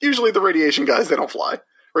 usually the radiation guys, they don't fly.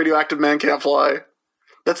 Radioactive Man can't fly.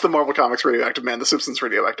 That's the Marvel Comics Radioactive Man. The Simpsons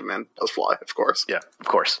Radioactive Man does fly, of course. Yeah, of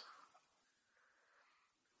course.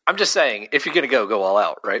 I'm just saying, if you're going to go all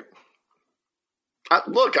out, right?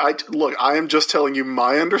 I am just telling you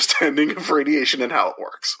my understanding of radiation and how it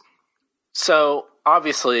works. So,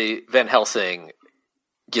 obviously, Van Helsing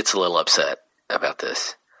gets a little upset about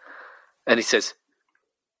this. And he says,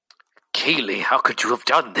 Keeley, how could you have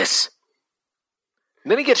done this?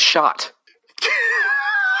 And then he gets shot.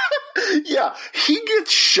 Yeah, he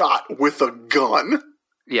gets shot with a gun.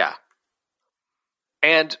 Yeah.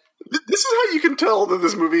 And this is how you can tell that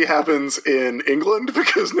this movie happens in England,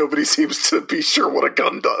 because nobody seems to be sure what a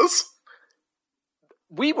gun does.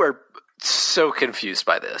 we were so confused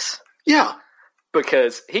by this. Yeah.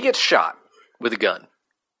 Because he gets shot with a gun.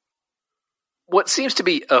 What seems to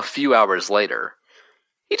be a few hours later,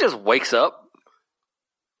 he just wakes up.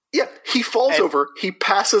 Yeah, he falls over, he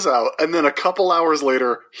passes out, and then a couple hours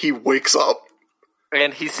later, he wakes up.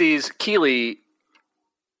 And he sees Keeley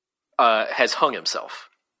has hanged himself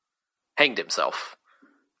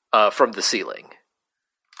from the ceiling.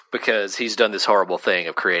 Because he's done this horrible thing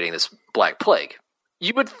of creating this black plague.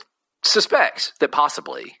 You would suspect that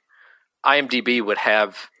possibly IMDb would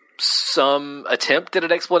have some attempt at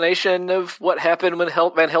an explanation of what happened when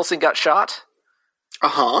Van Helsing got shot.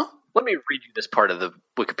 Uh-huh. Let me read you this part of the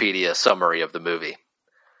Wikipedia summary of the movie.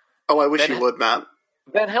 Oh, I wish you would, Matt.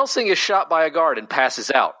 Van Helsing is shot by a guard and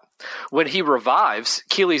passes out. When he revives,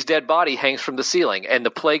 Keeley's dead body hangs from the ceiling, and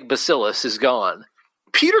the plague bacillus is gone.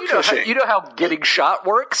 Peter Cushing. You know how getting shot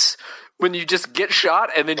works? When you just get shot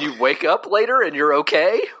and then you wake up later and you're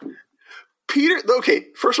okay? Okay,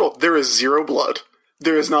 first of all, there is zero blood.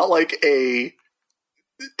 There is not like a...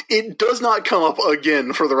 It does not come up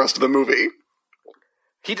again for the rest of the movie.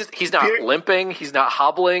 He's not limping, he's not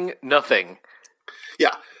hobbling, nothing.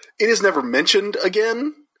 Yeah, it is never mentioned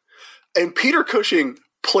again. And Peter Cushing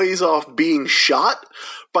plays off being shot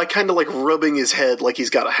by kind of like rubbing his head like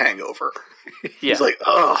he's got a hangover. Yeah. He's like,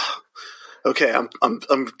 oh, okay,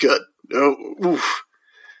 I'm good. Oh, oof.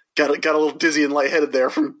 Got a little dizzy and lightheaded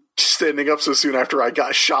there from standing up so soon after I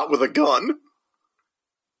got shot with a gun.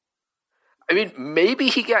 I mean, maybe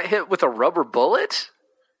he got hit with a rubber bullet?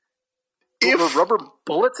 Were rubber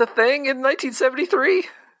bullets a thing in 1973?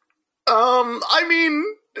 I mean,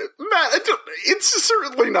 Matt, it's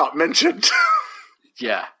certainly not mentioned.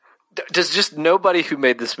 Yeah. Does just nobody who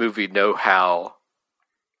made this movie know how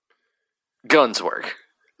guns work?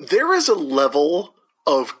 There is a level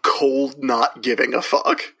of cold not giving a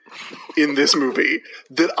fuck in this movie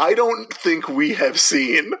that I don't think we have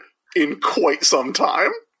seen in quite some time.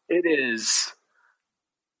 It is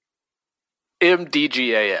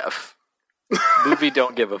MDGAF. Movie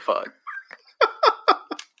don't give a fuck.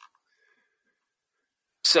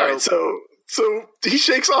 So he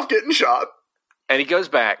shakes off getting shot. And he goes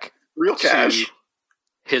back Real cash. to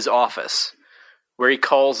his office, where he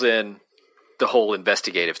calls in the whole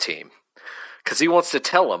investigative team. Because he wants to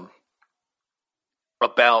tell them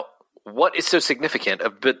about what is so significant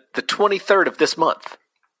of the 23rd of this month.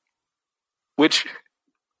 Which,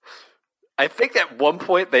 I think at one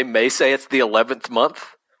point they may say it's the 11th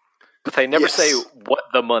month, but they never say what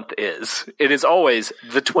the month is. It is always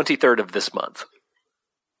the 23rd of this month.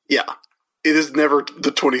 Yeah. It is never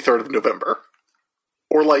the 23rd of November.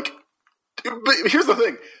 Or like, but here's the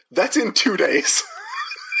thing. That's in 2 days.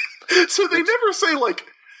 So they never say, like,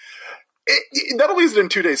 not only is it in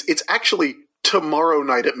 2 days, it's actually tomorrow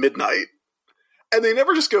night at midnight. And they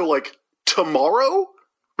never just go, like, tomorrow?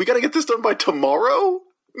 We gotta get this done by tomorrow?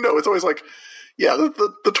 No, it's always like, yeah,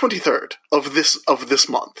 the 23rd of this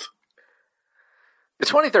month. The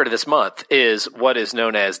 23rd of this month is what is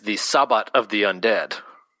known as the Sabbat of the Undead.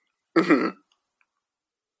 Mm-hmm.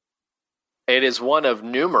 It is one of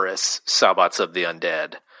numerous Sabbats of the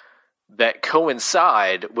Undead that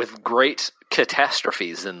coincide with great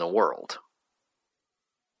catastrophes in the world.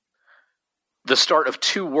 The start of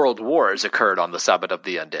 2 world wars occurred on the Sabbat of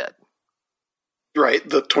the Undead. Right,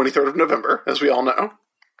 the 23rd of November, as we all know.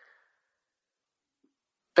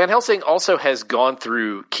 Van Helsing also has gone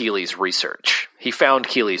through Keeley's research. He found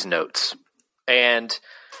Keeley's notes and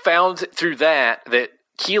found through that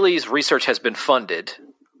Keeley's research has been funded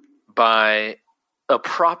by a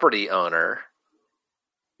property owner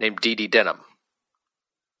named D.D. Denham.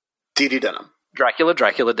 D.D. Denham. Dracula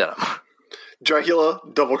Denham. Dracula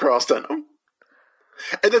double-cross Denham.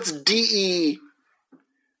 And that's D-E-N-H-A-M,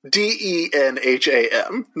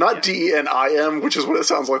 not D-E-N-I-M, which is what it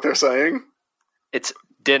sounds like they're saying. It's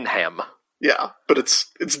Denham. Yeah, but it's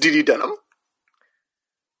D.D. Denham.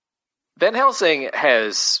 Van Helsing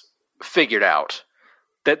has figured out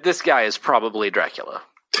that this guy is probably Dracula.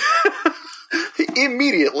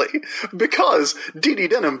 Immediately, because D.D.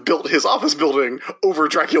 Denham built his office building over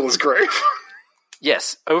Dracula's grave.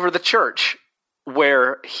 Yes, over the church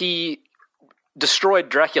where he destroyed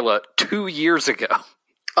Dracula 2 years ago.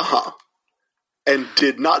 Uh-huh. And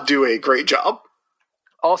did not do a great job.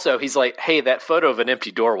 Also, he's like, hey, that photo of an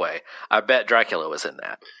empty doorway, I bet Dracula was in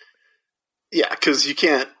that. Yeah, because you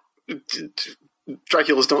can't...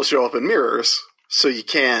 Draculas don't show up in mirrors, so you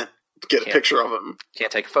can't get a picture of him.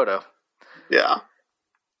 Can't take a photo. Yeah.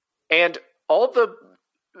 And all the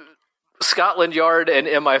Scotland Yard and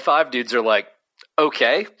MI5 dudes are like,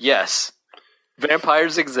 okay, yes,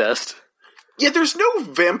 vampires exist. Yeah, there's no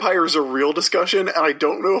vampires are real discussion, and I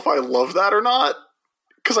don't know if I love that or not,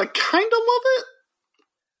 because I kind of love it.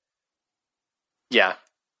 Yeah.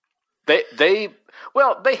 They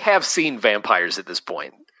have seen vampires at this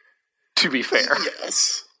point, to be fair.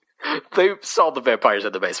 Yes. They saw the vampires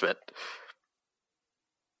in the basement.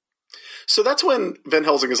 So that's when Van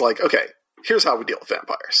Helsing is like, okay, here's how we deal with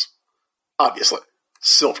vampires. Obviously,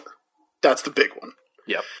 silver. That's the big one.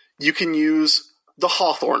 Yep. You can use the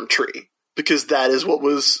hawthorn tree, because that is what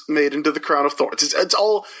was made into the crown of thorns. It's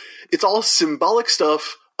all symbolic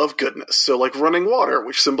stuff of goodness. So like running water,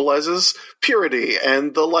 which symbolizes purity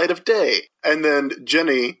and the light of day. And then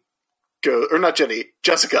Jessica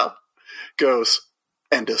goes,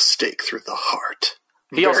 and a stake through the heart.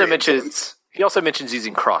 He also mentions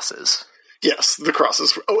using crosses. Yes, the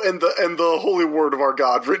crosses. Oh, and the holy word of our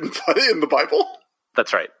God written in the Bible.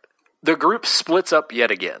 That's right. The group splits up yet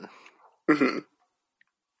again. Mm-hmm.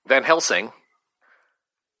 Van Helsing,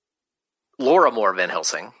 Laura Moore Van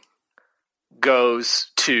Helsing, goes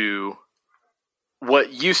to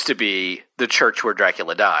what used to be the church where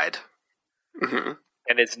Dracula died, mm-hmm.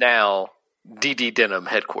 and it's now D.D. Denham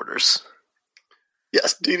headquarters.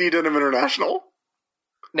 Yes, D.D. Denham International.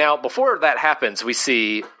 Now, before that happens, we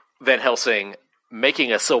see Van Helsing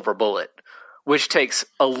making a silver bullet, which takes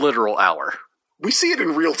a literal hour. We see it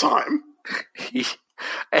in real time.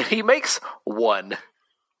 He makes one.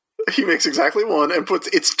 He makes exactly one and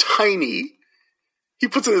it's tiny. He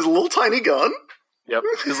puts in his little tiny gun. Yep,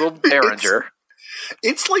 his little Derringer.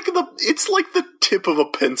 It's like the tip of a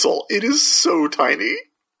pencil. It is so tiny.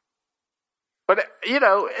 But,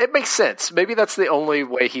 it makes sense. Maybe that's the only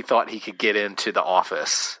way he thought he could get into the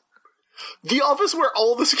office. The office where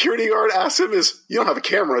all the security guard asks him is, you don't have a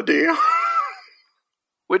camera, do you?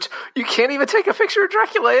 Which, you can't even take a picture of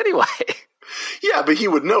Dracula anyway. Yeah, but he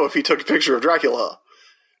would know if he took a picture of Dracula,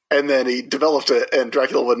 and then he developed it, and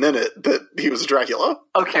Dracula wasn't in it, that he was a Dracula.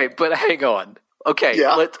 Okay, but hang on. Okay,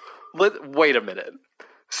 yeah. Wait a minute.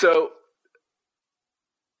 So,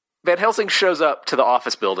 Van Helsing shows up to the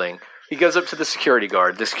office building. He goes up to the security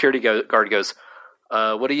guard. The security guard goes,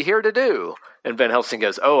 what are you here to do? And Van Helsing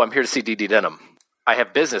goes, oh, I'm here to see D.D. Denham. I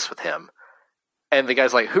have business with him. And the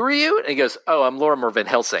guy's like, who are you? And he goes, oh, I'm Lorimer Van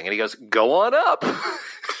Helsing. And he goes, go on up.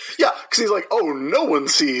 Yeah, because he's like, oh, no one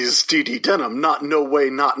sees D.D. Denham. Not no way,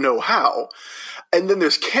 not no how. And then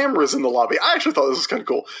there's cameras in the lobby. I actually thought this was kind of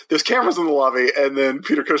cool. There's cameras in the lobby, and then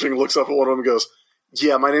Peter Cushing looks up at one of them and goes,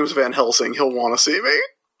 yeah, my name's Van Helsing. He'll want to see me.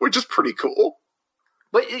 Which is pretty cool.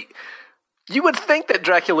 But you would think that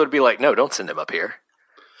Dracula would be like, no, don't send him up here.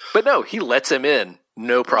 But no, he lets him in.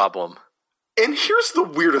 No problem. And here's the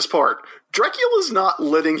weirdest part. Dracula's not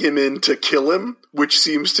letting him in to kill him, which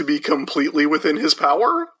seems to be completely within his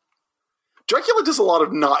power. Dracula does a lot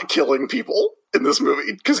of not killing people in this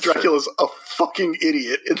movie, because Dracula's a fucking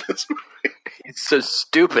idiot in this movie. He's so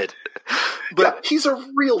stupid. But he's a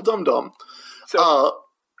real dum-dum. So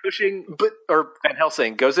Van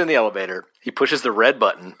Helsing goes in the elevator. He pushes the red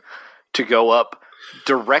button to go up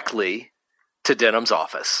directly to Denham's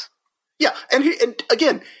office. Yeah, and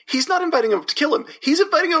again, he's not inviting him up to kill him. He's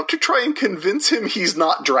inviting him up to try and convince him he's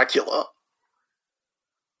not Dracula.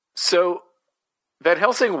 So Van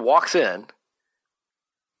Helsing walks in,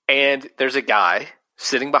 and there's a guy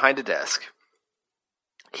sitting behind a desk.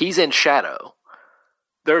 He's in shadow.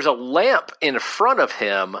 There's a lamp in front of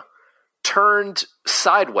him turned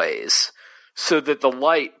sideways so that the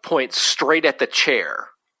light points straight at the chair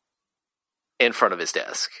in front of his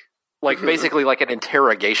desk. Like, basically like an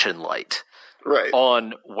interrogation light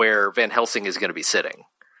on where Van Helsing is going to be sitting.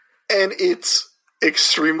 And it's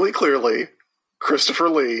extremely clearly Christopher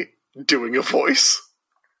Lee doing a voice.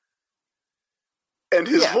 And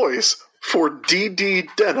his voice for D.D.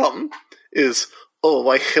 Denham is, "Oh,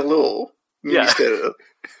 why, hello, Mr.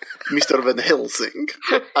 Van Helsing.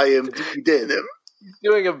 I am D.D. Denham." He's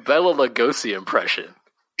doing a Bela Lugosi impression.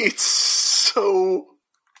 It's so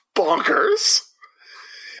bonkers.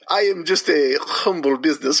 I am just a humble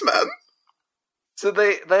businessman. So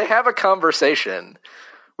they have a conversation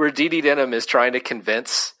where D.D. Denham is trying to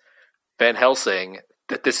convince Van Helsing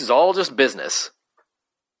that this is all just business.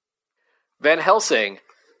 Van Helsing,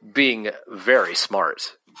 being very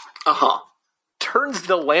smart, turns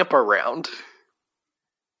the lamp around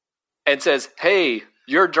and says, "Hey,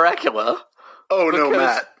 you're Dracula." Oh no,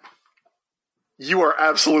 Matt. You are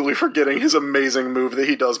absolutely forgetting his amazing move that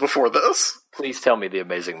he does before this. Please tell me the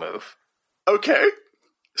amazing move. Okay.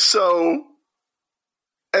 So,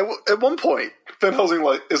 at one point, Van Helsing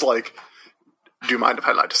is like, "Do you mind if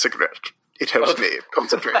I light a cigarette? It helps me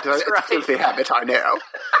concentrate. It's a filthy habit, I know."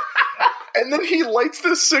 And then he lights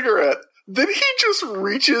this cigarette. Then he just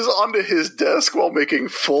reaches onto his desk while making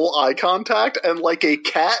full eye contact, and like a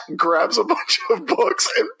cat grabs a bunch of books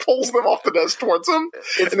and pulls them off the desk towards him,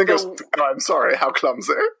 and then goes, "Oh, I'm sorry, how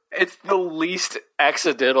clumsy." It's the least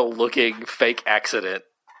accidental-looking fake accident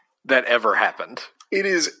that ever happened. It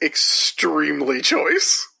is extremely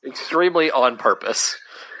choice. Extremely on purpose.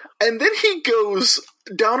 And then he goes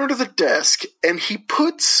down under the desk, and he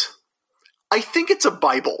puts, I think it's a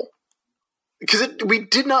Bible. Because we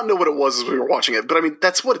did not know what it was as we were watching it, but I mean,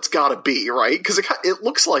 that's what it's got to be, right? Because it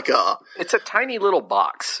looks like a... It's a tiny little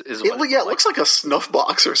box, is what it looks like a snuff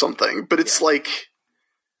box or something, but it's like...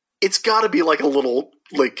 It's got to be like a little,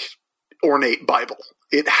 like, ornate Bible.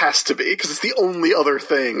 It has to be, because it's the only other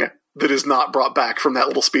thing that is not brought back from that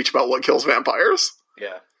little speech about what kills vampires.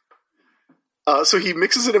 Yeah. So he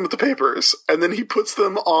mixes it in with the papers, and then he puts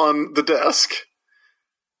them on the desk.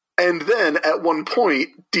 And then, at one point,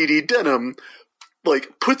 D.D. Denham,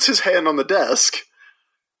 like, puts his hand on the desk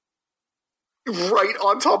right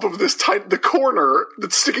on top of this the corner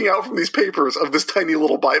that's sticking out from these papers of this tiny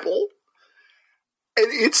little Bible. And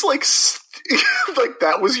it's like, like,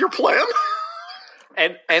 that was your plan?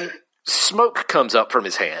 And smoke comes up from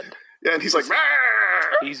his hand. Yeah, and he's like, "Rah!"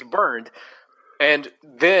 He's burned. And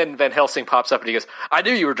then Van Helsing pops up and he goes, "I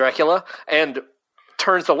knew you were Dracula," and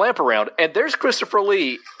turns the lamp around, and there's Christopher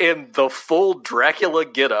Lee in the full Dracula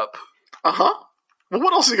getup. Well,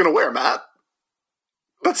 what else is he going to wear, Matt?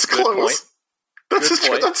 That's clothes.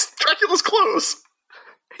 That's Dracula's clothes.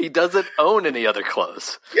 He doesn't own any other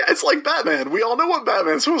clothes. Yeah, it's like Batman. We all know what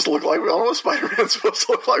Batman's supposed to look like. We all know what Spider-Man's supposed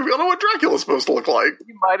to look like. We all know what Dracula's supposed to look like.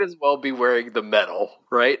 He might as well be wearing the medal,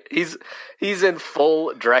 right? He's in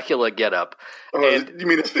full Dracula getup. You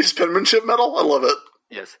mean his penmanship medal? I love it.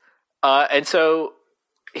 Yes. And so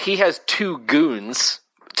he has two goons,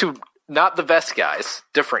 not the vest guys,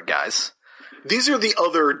 different guys. These are the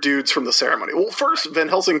other dudes from the ceremony. Well, first, Van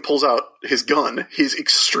Helsing pulls out his gun, his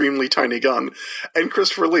extremely tiny gun, and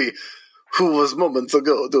Christopher Lee, who was moments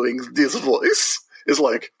ago doing this voice, is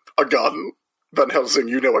like, "A gun? Van Helsing,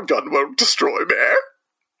 you know a gun won't destroy me."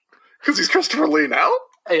 Because he's Christopher Lee now.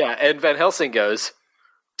 Yeah, and Van Helsing goes,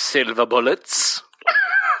 "Silver bullets."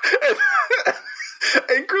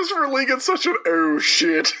 And Christopher Lee gets such an "oh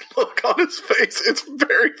shit" look on his face. It's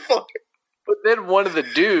very funny. But then one of the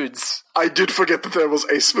dudes... I did forget that there was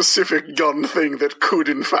a specific gun thing that could,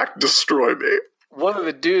 in fact, destroy me. One of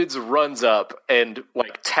the dudes runs up and,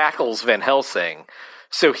 like, tackles Van Helsing,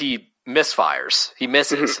 so he misfires. He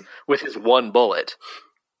misses with his one bullet.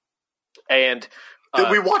 And... that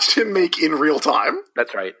we watched him make in real time.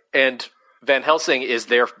 That's right. And Van Helsing is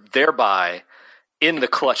thereby in the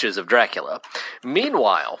clutches of Dracula.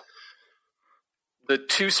 Meanwhile... the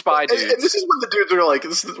two spy dudes... And this is when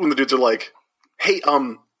the dudes are like, "Hey,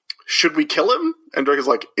 should we kill him? And Drake is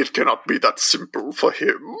like, it cannot be that simple for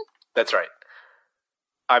him. That's right.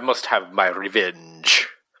 I must have my revenge.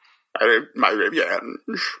 My revenge.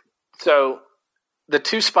 So, the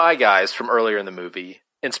two spy guys from earlier in the movie,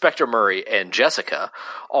 Inspector Murray and Jessica,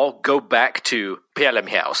 all go back to PLM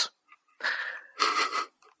House.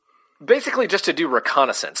 Basically just to do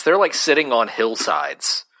reconnaissance. They're like sitting on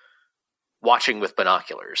hillsides, watching with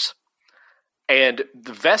binoculars. And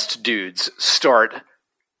the vest dudes start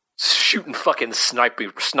shooting fucking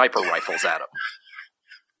sniper rifles at them.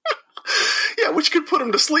 Yeah, which could put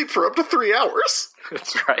him to sleep for up to 3 hours.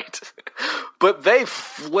 That's right. But they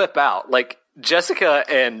flip out. Like, Jessica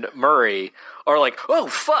and Murray are like, oh,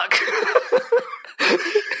 fuck.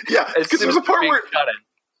 Yeah, because there's a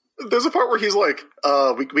part where he's like,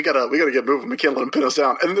 we gotta get moving. We can't let him pin us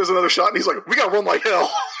down. And then there's another shot, and he's like, we gotta run like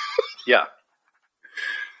hell. Yeah.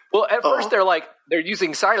 Well, at first they're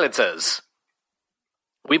using silencers.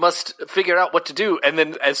 We must figure out what to do. And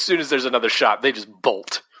then as soon as there's another shot, they just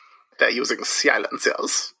bolt. They're using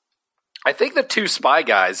silencers. I think the two spy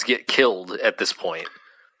guys get killed at this point.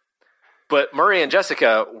 But Murray and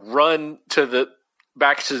Jessica run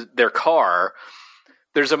back to their car.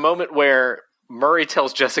 There's a moment where Murray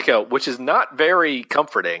tells Jessica, which is not very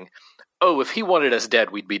comforting, oh, if he wanted us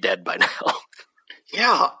dead, we'd be dead by now.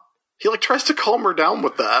 Yeah. He tries to calm her down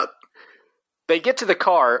with that. They get to the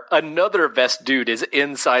car, another vest dude is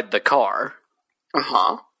inside the car.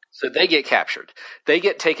 Uh-huh. So they get captured. They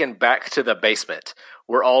get taken back to the basement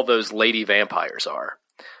where all those lady vampires are.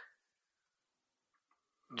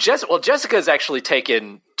 Jessica's actually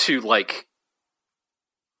taken to,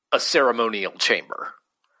 a ceremonial chamber.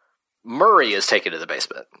 Murray is taken to the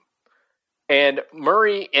basement. And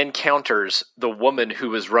Murray encounters the woman who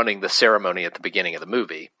was running the ceremony at the beginning of the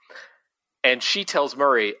movie. And she tells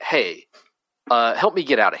Murray, hey, help me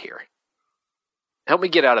get out of here. Help me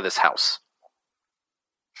get out of this house.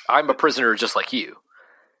 I'm a prisoner just like you.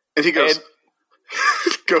 And he goes,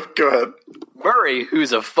 go ahead. Murray,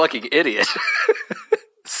 who's a fucking idiot,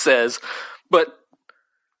 says, but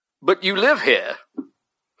you live here.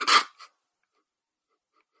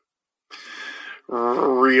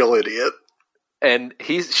 Real idiot. And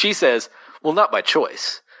she says, well, not by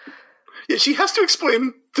choice. Yeah, she has to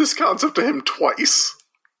explain this concept to him twice.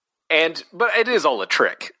 But it is all a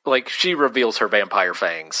trick. She reveals her vampire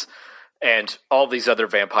fangs, and all these other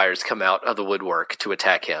vampires come out of the woodwork to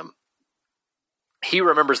attack him. He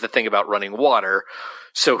remembers the thing about running water,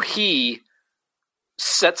 so he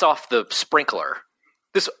sets off the sprinkler.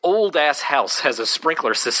 This old-ass house has a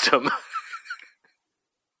sprinkler system.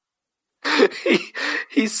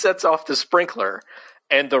 He sets off the sprinkler,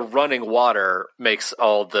 and the running water makes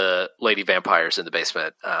all the lady vampires in the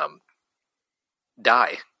basement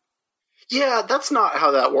die. Yeah, that's not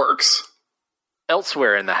how that works.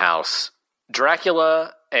 Elsewhere in the house,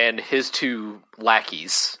 Dracula and his two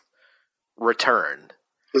lackeys return.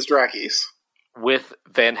 His Drakies. With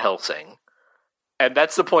Van Helsing. And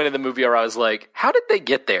that's the point in the movie where I was like, how did they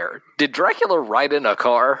get there? Did Dracula ride in a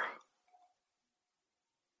car?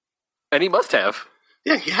 And he must have.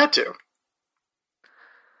 Yeah, he had to.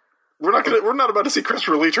 We're not about to see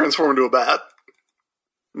Christopher Lee transform into a bat.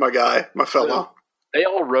 My guy, my fellow. They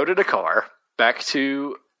all rode in a car back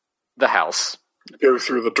to the house. Go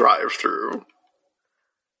through the drive-thru.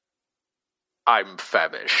 I'm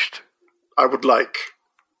famished. I would like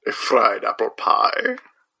a fried apple pie.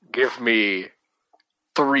 Give me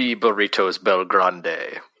 3 burritos Bel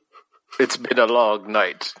Grande. It's been a long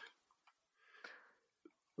night.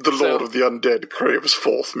 The Lord of the Undead craves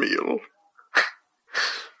 4th meal.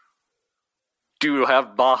 Do you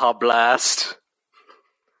have Baja Blast?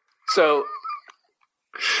 So,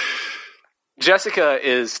 Jessica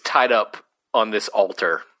is tied up on this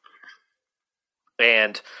altar,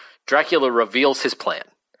 and Dracula reveals his plan.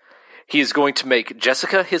 He is going to make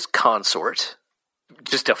Jessica his consort,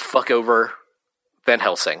 just to fuck over Van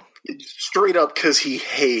Helsing. Straight up because he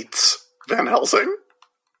hates Van Helsing.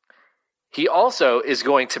 He also is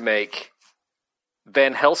going to make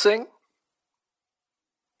Van Helsing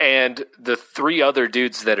and the 3 other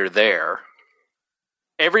dudes that are there,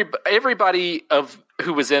 everybody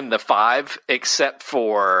who was in the 5 except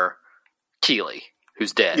for Keeley,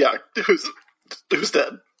 who's dead. Yeah, who's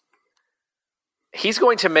dead. He's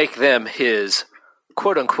going to make them his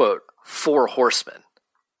quote-unquote 4 horsemen.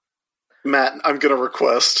 Matt, I'm going to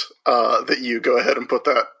request that you go ahead and put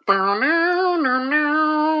that.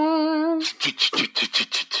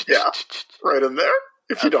 Yeah, right in there,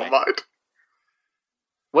 if you don't mind.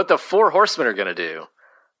 What the 4 horsemen are going to do.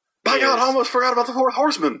 By God, I almost forgot about the 4th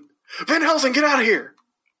horseman. Van Helsing, get out of here!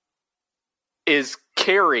 Is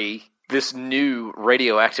carry this new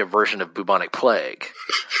radioactive version of bubonic plague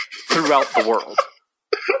throughout the world.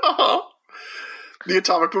 Uh-huh. The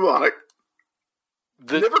atomic bubonic.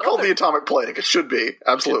 Never called the atomic plague. It should be.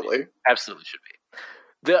 Absolutely. Absolutely should be.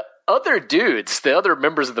 The other dudes, the other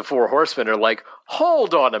members of the Four Horsemen are like,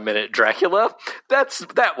 hold on a minute, Dracula.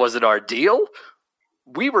 That wasn't our deal.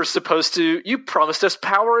 We were supposed to... You promised us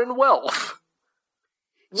power and wealth.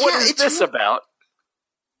 What is this about?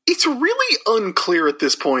 It's really unclear at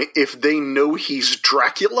this point if they know he's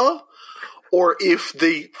Dracula or if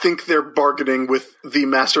they think they're bargaining with the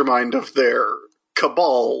mastermind of their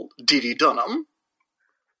cabal, Dee Dunham.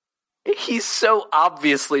 He's so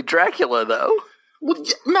obviously Dracula, though. Well,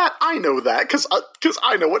 yeah, Matt, I know that, because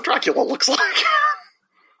I know what Dracula looks like.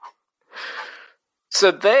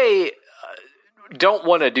 So they don't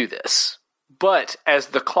want to do this. But as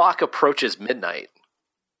the clock approaches midnight,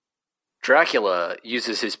 Dracula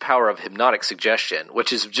uses his power of hypnotic suggestion,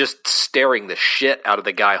 which is just staring the shit out of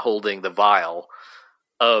the guy holding the vial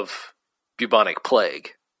of bubonic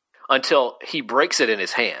plague, until he breaks it in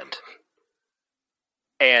his hand.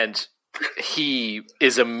 And he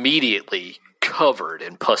is immediately covered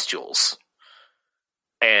in pustules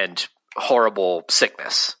and horrible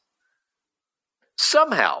sickness.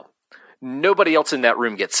 Somehow, nobody else in that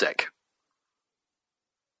room gets sick.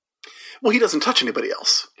 Well, he doesn't touch anybody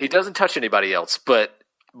else. He doesn't touch anybody else, but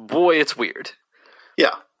boy, it's weird.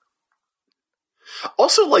 Yeah.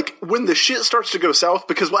 Also, like, when the shit starts to go south,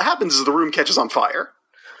 because what happens is the room catches on fire.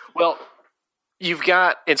 Well, you've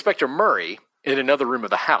got Inspector Murray in another room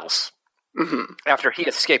of the house. Mm-hmm. After he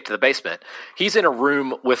escaped to the basement. He's in a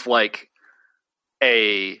room with, like,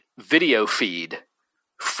 a video feed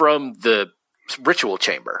from the ritual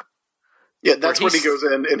chamber. Yeah, that's when he goes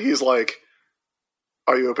in and he's like,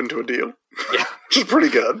 are you open to a deal? Yeah. Which is pretty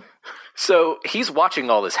good. So he's watching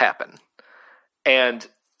all this happen. And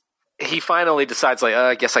he finally decides, like,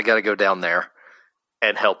 I guess I gotta go down there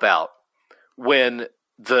and help out. When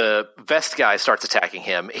the vest guy starts attacking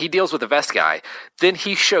him, he deals with the vest guy. Then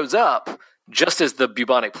he shows up just as the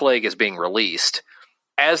bubonic plague is being released.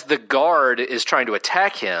 As the guard is trying to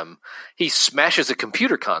attack him, he smashes a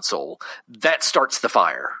computer console. That starts the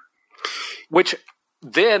fire. Which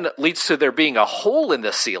then leads to there being a hole in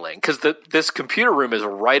the ceiling, because this computer room is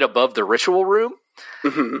right above the ritual room.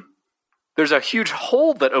 Mm-hmm. There's a huge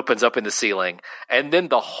hole that opens up in the ceiling, and then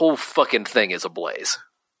the whole fucking thing is ablaze.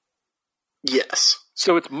 Yes.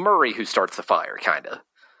 So it's Murray who starts the fire, kind of.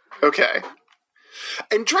 Okay.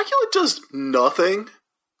 And Dracula does nothing.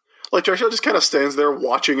 Like, Dracula just kind of stands there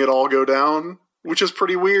watching it all go down, which is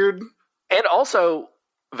pretty weird. And also,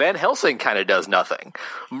 Van Helsing kind of does nothing.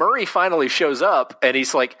 Murray finally shows up, and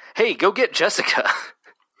he's like, hey, go get Jessica.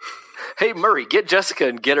 Hey, Murray, get Jessica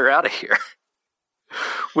and get her out of here.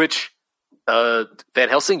 Which, Van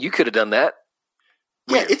Helsing, you could have done that.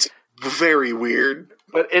 Weird. Yeah, it's very weird.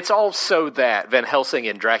 But it's also that Van Helsing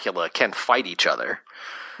and Dracula can fight each other.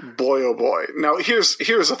 Boy, oh boy. Now, here's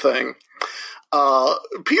the thing.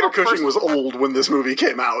 Peter Cushing was old when this movie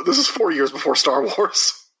came out. This is 4 years before Star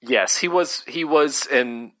Wars. Yes, he was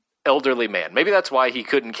an elderly man. Maybe that's why he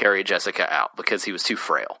couldn't carry Jessica out, because he was too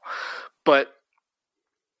frail. But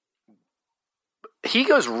he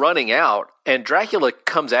goes running out, and Dracula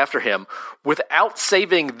comes after him without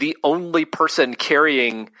saving the only person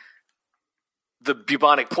carrying the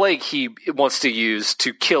bubonic plague he wants to use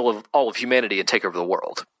to kill all of humanity and take over the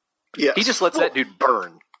world. Yes. He just lets that dude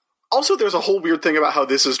burn. Also, there's a whole weird thing about how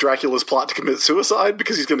this is Dracula's plot to commit suicide,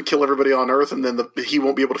 because he's going to kill everybody on Earth, and then he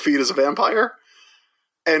won't be able to feed as a vampire.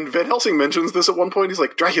 And Van Helsing mentions this at one point. He's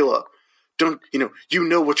like, Dracula, you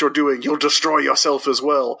know what you're doing. You'll destroy yourself as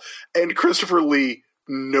well. And Christopher Lee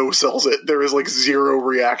no-sells it. There is, like, zero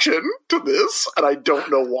reaction to this, and I don't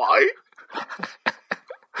know why.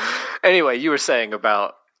 Anyway, you were saying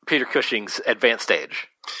about Peter Cushing's advanced age.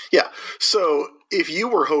 Yeah, so if you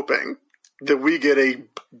were hoping that we get a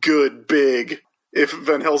good big, if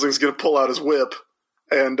Van Helsing's going to pull out his whip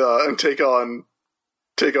and take on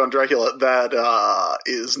Dracula, that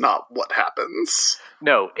is not what happens.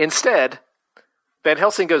 No, instead, Van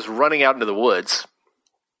Helsing goes running out into the woods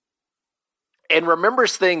and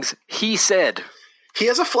remembers things he said. He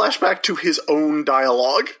has a flashback to his own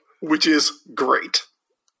dialogue, which is great.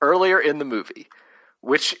 Earlier in the movie,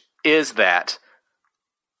 which is that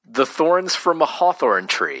the thorns from a hawthorn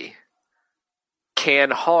tree can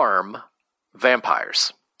harm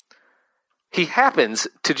vampires. He happens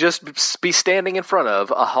to just be standing in front of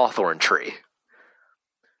a hawthorn tree.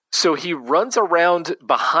 So he runs around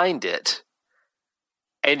behind it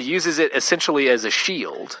and uses it essentially as a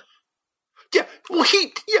shield. Yeah, well,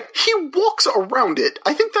 he walks around it.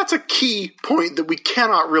 I think that's a key point that we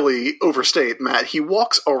cannot really overstate, Matt. He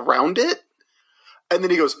walks around it, and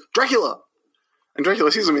then he goes, Dracula! And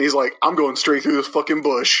Dracula sees him, and he's like, I'm going straight through this fucking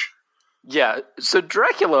bush. Yeah, so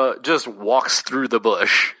Dracula just walks through the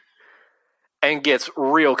bush and gets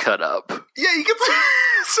real cut up. Yeah, he gets...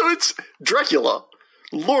 So it's Dracula,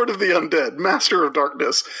 Lord of the Undead, Master of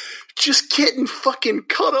Darkness, just getting fucking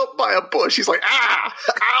cut up by a bush. He's like, ah!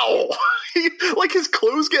 Ow! Like, his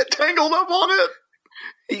clothes get tangled up on it.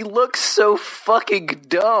 He looks so fucking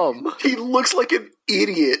dumb. He looks like an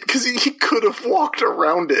idiot, because he could have walked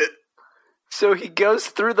around it. So he goes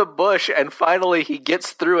through the bush, and finally he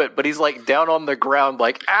gets through it, but he's, like, down on the ground,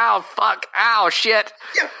 like, ow, fuck, ow, shit.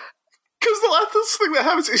 Yeah, because the last thing that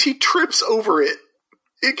happens is he trips over it.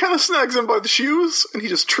 It kind of snags him by the shoes, and he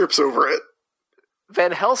just trips over it.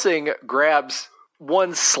 Van Helsing grabs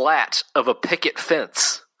one slat of a picket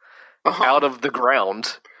fence out of the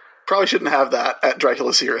ground. Probably shouldn't have that at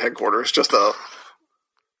Dracula's Secret Headquarters. Just a...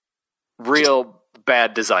 Real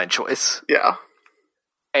bad design choice. Yeah.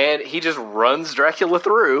 And he just runs Dracula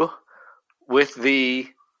through with the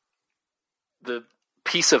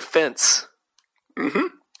piece of fence. Mm-hmm.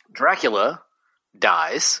 Dracula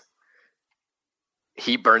dies.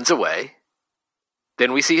 He burns away.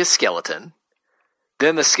 Then we see his skeleton.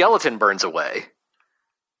 Then the skeleton burns away.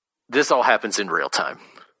 This all happens in real time.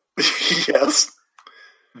 Yes.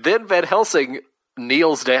 Then Van Helsing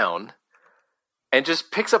kneels down and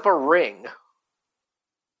just picks up a ring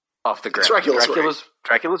off the ground.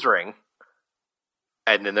 Dracula's ring.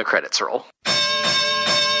 And then the credits roll.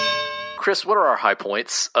 Chris, what are our high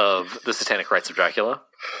points of the Satanic Rites of Dracula?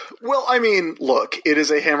 Well, I mean, look, it is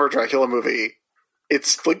a Hammer Dracula movie.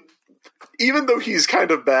 It's like, even though he's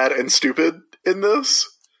kind of bad and stupid in this,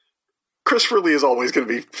 Christopher Lee is always going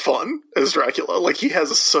to be fun as Dracula. Like, he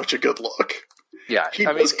has such a good look. Yeah. He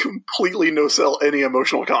does completely no-sell any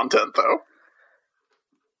emotional content, though.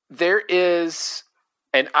 There is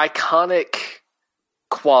an iconic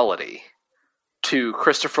quality to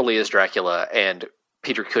Christopher Lee as Dracula and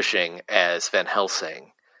Peter Cushing as Van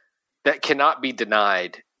Helsing that cannot be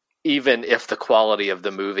denied, even if the quality of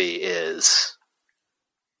the movie is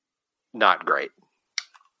not great.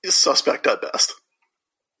 Is suspect at best.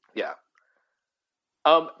 Yeah.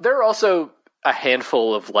 There are also a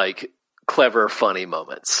handful of, like, clever, funny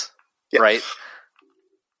moments, right?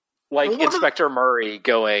 Like Inspector Murray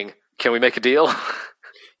going, can we make a deal?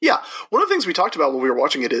 Yeah. One of the things we talked about when we were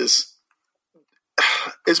watching it is,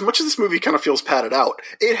 as much as this movie kind of feels padded out,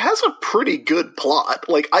 it has a pretty good plot.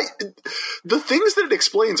 Like, the things that it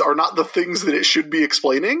explains are not the things that it should be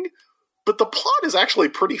explaining, but the plot is actually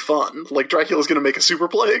pretty fun. Like, Dracula's going to make a super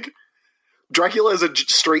plague. Dracula as a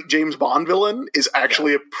straight James Bond villain is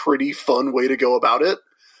actually a pretty fun way to go about it.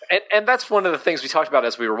 And that's one of the things we talked about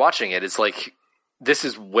as we were watching it. It's like, this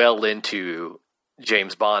is well into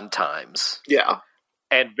James Bond times. Yeah.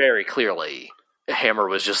 And very clearly, Hammer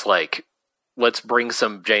was just like, let's bring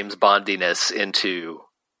some James Bondiness into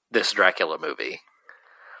this Dracula movie.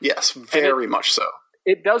 Yes, very much so.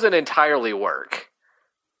 It doesn't entirely work,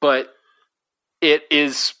 but it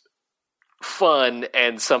is fun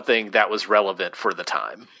and something that was relevant for the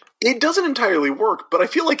time. It doesn't entirely work, but I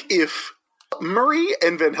feel like if Murray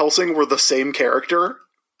and Van Helsing were the same character,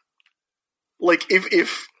 like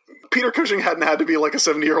if Peter Cushing hadn't had to be like a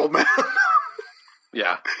 70-year-old man,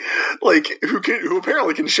 yeah, like who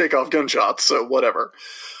apparently can shake off gunshots, so whatever.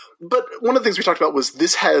 But one of the things we talked about was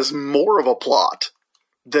this has more of a plot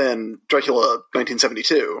than Dracula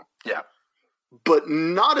 1972. Yeah, but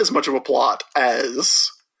not as much of a plot as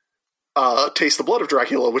Taste the Blood of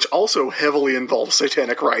Dracula, which also heavily involves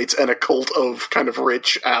satanic rites and a cult of kind of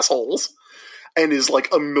rich assholes, and is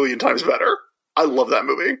like a million times better. I love that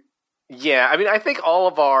movie. Yeah, I mean, I think all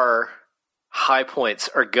of our high points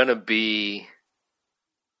are going to be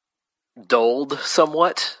dulled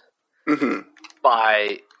somewhat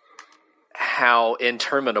by how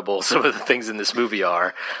interminable some of the things in this movie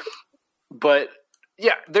are. But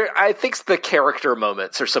yeah, I think the character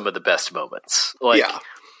moments are some of the best moments. Like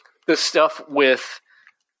the stuff with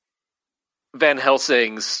Van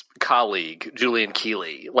Helsing's colleague, Julian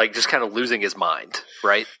Keeley, like just kind of losing his mind,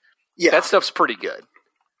 right? Yeah. That stuff's pretty good.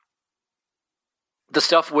 The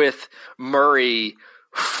stuff with Murray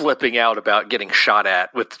flipping out about getting shot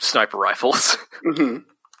at with sniper rifles.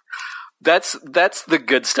 That's the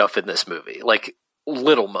good stuff in this movie. Like,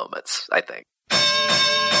 little moments, I think.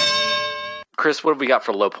 Chris, what have we got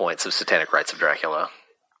for low points of Satanic Rites of Dracula?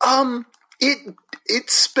 It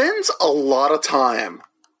spends a lot of time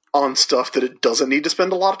on stuff that it doesn't need to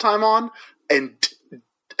spend a lot of time on, and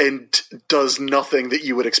and does nothing that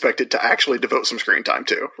you would expect it to actually devote some screen time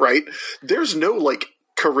to, right? There's no, like,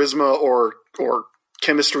 charisma or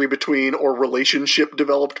chemistry between, or relationship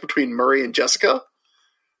developed between Murray and Jessica.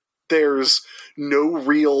 There's no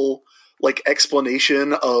real, like,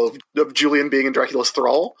 explanation of Julian being in Dracula's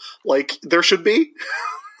thrall, like there should be.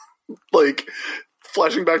 Like,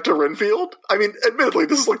 flashing back to Renfield. I mean, admittedly,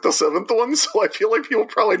 this is like the 7th one, so I feel like people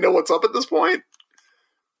probably know what's up at this point.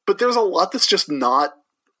 But there's a lot that's just not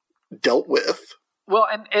dealt with. Well,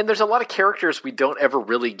 and there's a lot of characters we don't ever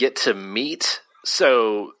really get to meet,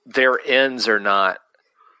 so their ends are not...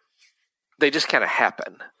 They just kind of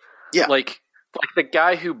happen. Yeah. Like the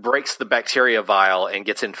guy who breaks the bacteria vial and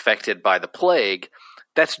gets infected by the plague,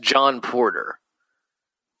 that's John Porter,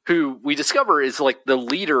 who we discover is like the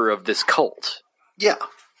leader of this cult. Yeah.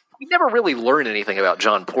 We never really learn anything about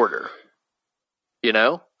John Porter. You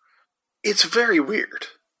know? It's very weird.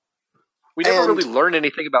 We never really learn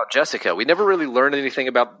anything about Jessica. We never really learn anything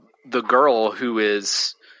about the girl who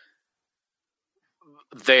is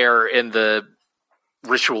there in the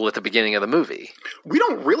ritual at the beginning of the movie. We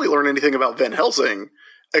don't really learn anything about Van Helsing,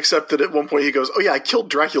 except that at one point he goes, "Oh yeah, I killed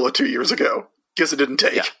Dracula 2 years ago. Guess it didn't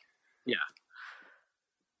take." Yeah.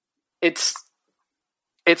 It's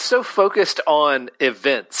so focused on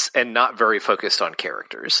events and not very focused on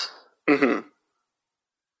characters. Mm-hmm.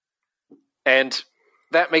 And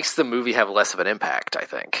that makes the movie have less of an impact, I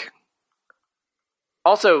think.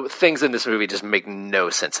 Also, things in this movie just make no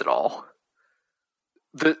sense at all.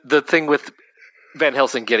 The thing with Van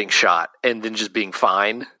Helsing getting shot and then just being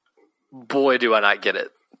fine, boy, do I not get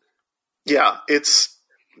it. Yeah, it's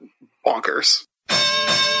bonkers.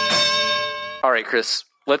 All right, Chris,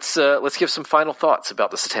 let's give some final thoughts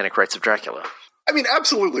about the Satanic Rites of Dracula. I mean,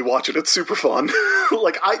 absolutely watch it. It's super fun.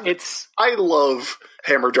 I love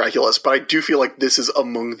Hammer Draculas, but I do feel like this is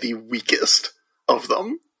among the weakest of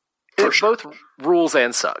them. It both rules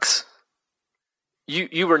and sucks.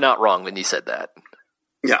 You were not wrong when you said that.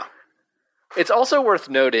 Yeah. It's also worth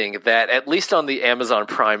noting that, at least on the Amazon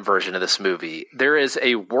Prime version of this movie, there is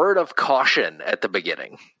a word of caution at the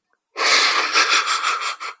beginning.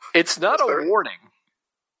 It's not a warning.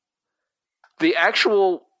 The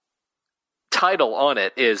actual title on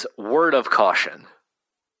it is Word of Caution.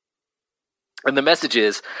 And the message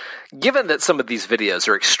is, given that some of these videos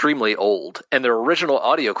are extremely old and their original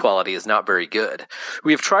audio quality is not very good,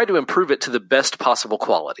 we have tried to improve it to the best possible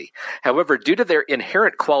quality. However, due to their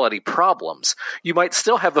inherent quality problems, you might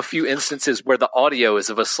still have a few instances where the audio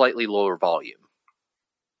is of a slightly lower volume.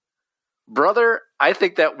 Brother, I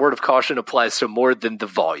think that word of caution applies to more than the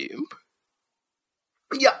volume.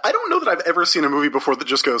 Yeah, I don't know that I've ever seen a movie before that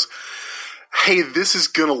just goes, "Hey, this is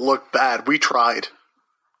gonna look bad. We tried."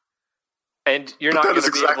 And you're not. That is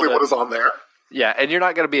exactly what is on there. Yeah, and you're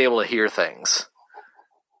not going to be able to hear things.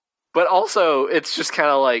 But also, it's just kind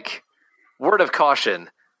of like, word of caution.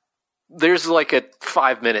 There's like a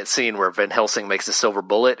 5-minute scene where Van Helsing makes a silver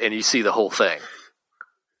bullet, and you see the whole thing.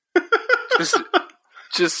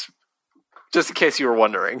 just in case you were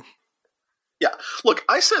wondering. Yeah, look,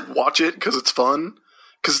 I said watch it because it's fun,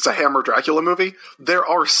 because it's a Hammer Dracula movie. There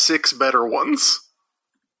are 6 better ones.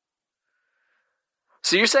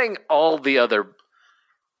 So you're saying all the other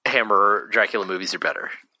Hammer Dracula movies are better?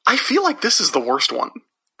 I feel like this is the worst one.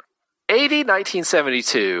 AD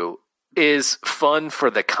 1972 is fun for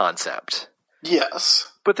the concept.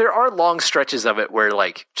 Yes. But there are long stretches of it where,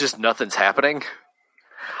 like, just nothing's happening.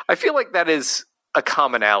 I feel like that is a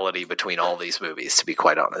commonality between all these movies, to be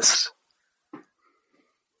quite honest.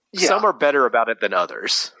 Yeah. Some are better about it than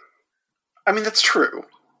others. I mean, that's true.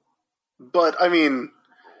 But, I mean,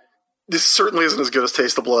 this certainly isn't as good as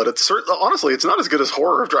Taste the Blood. Honestly, it's not as good as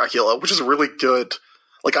Horror of Dracula, which is really good.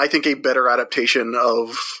 Like, I think a better adaptation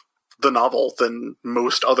of the novel than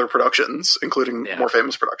most other productions, including more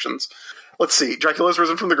famous productions. Let's see. Dracula's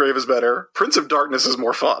Risen from the Grave is better. Prince of Darkness is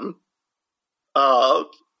more fun.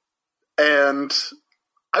 And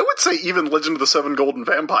I would say even Legend of the Seven Golden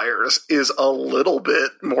Vampires is a little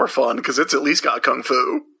bit more fun, because it's at least got kung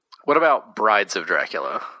fu. What about Brides of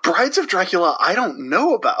Dracula? Brides of Dracula, I don't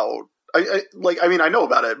know about. I know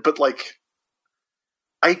about it, but, like,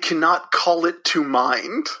 I cannot call it to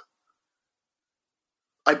mind.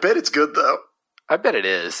 I bet it's good, though. I bet it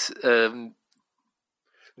is.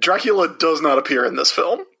 Dracula does not appear in this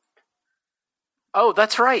film. Oh,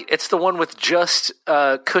 that's right. It's the one with just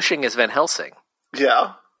Cushing as Van Helsing.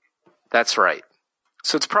 Yeah. That's right.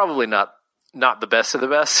 So it's probably not the best of the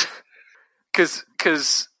best.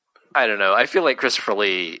 Because, I don't know, I feel like Christopher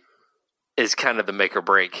Lee is kind of the make or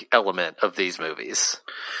break element of these movies.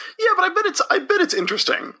 Yeah, but I bet it's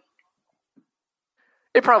interesting.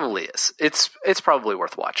 It probably is. It's probably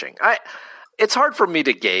worth watching. It's hard for me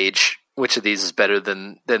to gauge which of these is better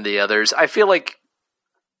than the others. I feel like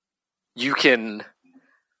you can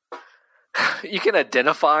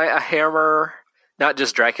identify a Hammer, not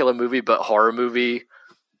just Dracula movie, but horror movie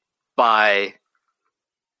by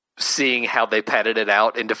seeing how they padded it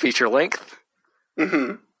out into feature length.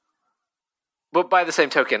 Mm-hmm. But by the same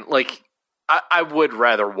token, like, I would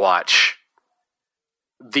rather watch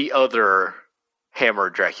the other Hammer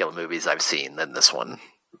Dracula movies I've seen than this one.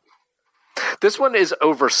 This one is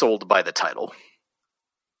oversold by the title.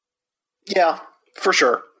 Yeah, for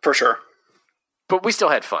sure. But we still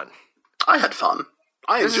had fun. I had fun.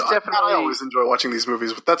 I always enjoy watching these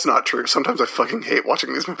movies, but that's not true. Sometimes I fucking hate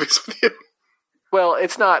watching these movies with you. Well,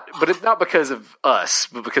 it's not because of us,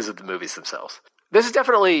 but because of the movies themselves. This is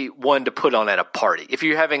definitely one to put on at a party. If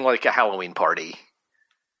you're having like a Halloween party,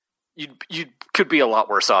 you could be a lot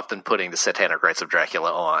worse off than putting the Satanic Rites of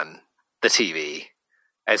Dracula on the TV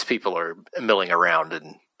as people are milling around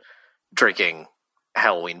and drinking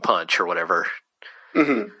Halloween punch or whatever.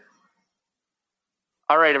 Mm-hmm.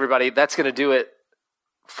 All right, everybody, that's going to do it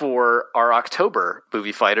for our October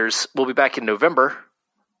Movie Fighters. We'll be back in November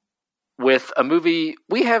with a movie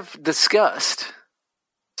we have discussed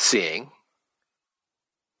seeing.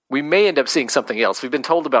 We may end up seeing something else. We've been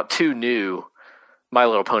told about 2 new My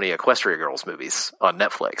Little Pony Equestria Girls movies on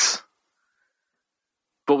Netflix.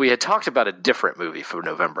 But we had talked about a different movie for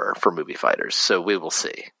November for Movie Fighters, so we will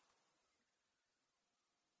see.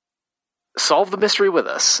 Solve the mystery with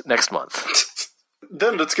us next month.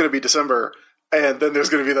 Then it's going to be December, and then there's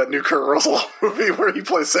going to be that new Kurt Russell movie where he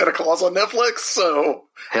plays Santa Claus on Netflix, so...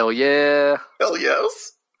 Hell yeah. Hell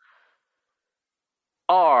yes.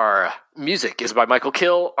 Our music is by Michael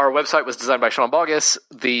Kill. Our website was designed by Sean Bogus.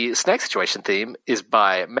 The Snack Situation theme is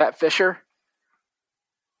by Matt Fisher.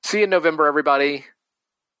 See you in November, everybody.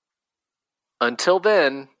 Until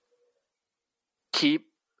then, keep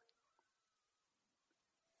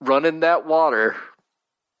running that water.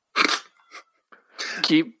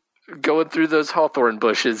 Keep going through those hawthorn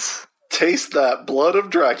bushes. Taste that blood of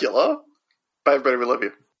Dracula. Bye, everybody. We love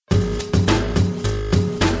you.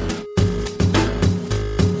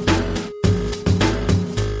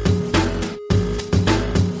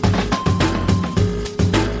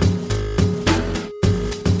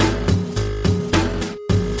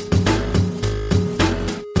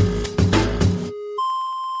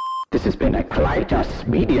 This has been a Kalitos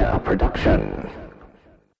Media production.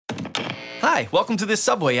 Hi, welcome to this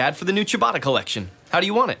Subway ad for the new Ciabatta collection. How do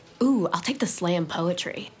you want it? Ooh, I'll take the slam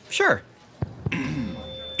poetry. Sure.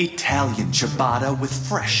 Italian ciabatta with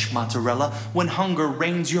fresh mozzarella. When hunger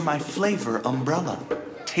reigns, you're my flavor umbrella.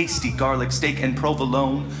 Tasty garlic steak and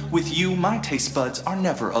provolone. With you, my taste buds are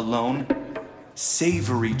never alone.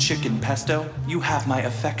 Savory chicken pesto, you have my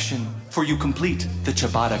affection. For you complete the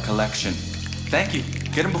ciabatta collection. Thank you.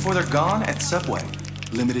 Get them before they're gone at Subway.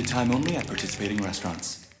 Limited time only at participating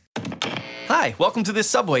restaurants. Hi, welcome to this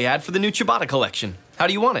Subway ad for the new Ciabatta collection. How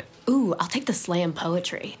do you want it? Ooh, I'll take the slam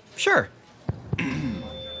poetry. Sure.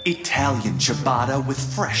 Italian ciabatta with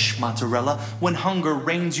fresh mozzarella. When hunger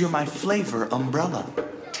reigns, you're my flavor umbrella.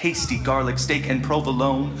 Tasty garlic steak and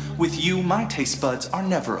provolone. With you, my taste buds are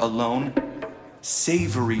never alone.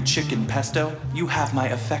 Savory chicken pesto, you have my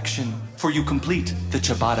affection. For you complete the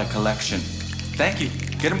ciabatta collection. Thank you.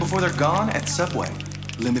 Get them before they're gone at Subway.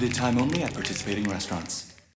 Limited time only at participating restaurants.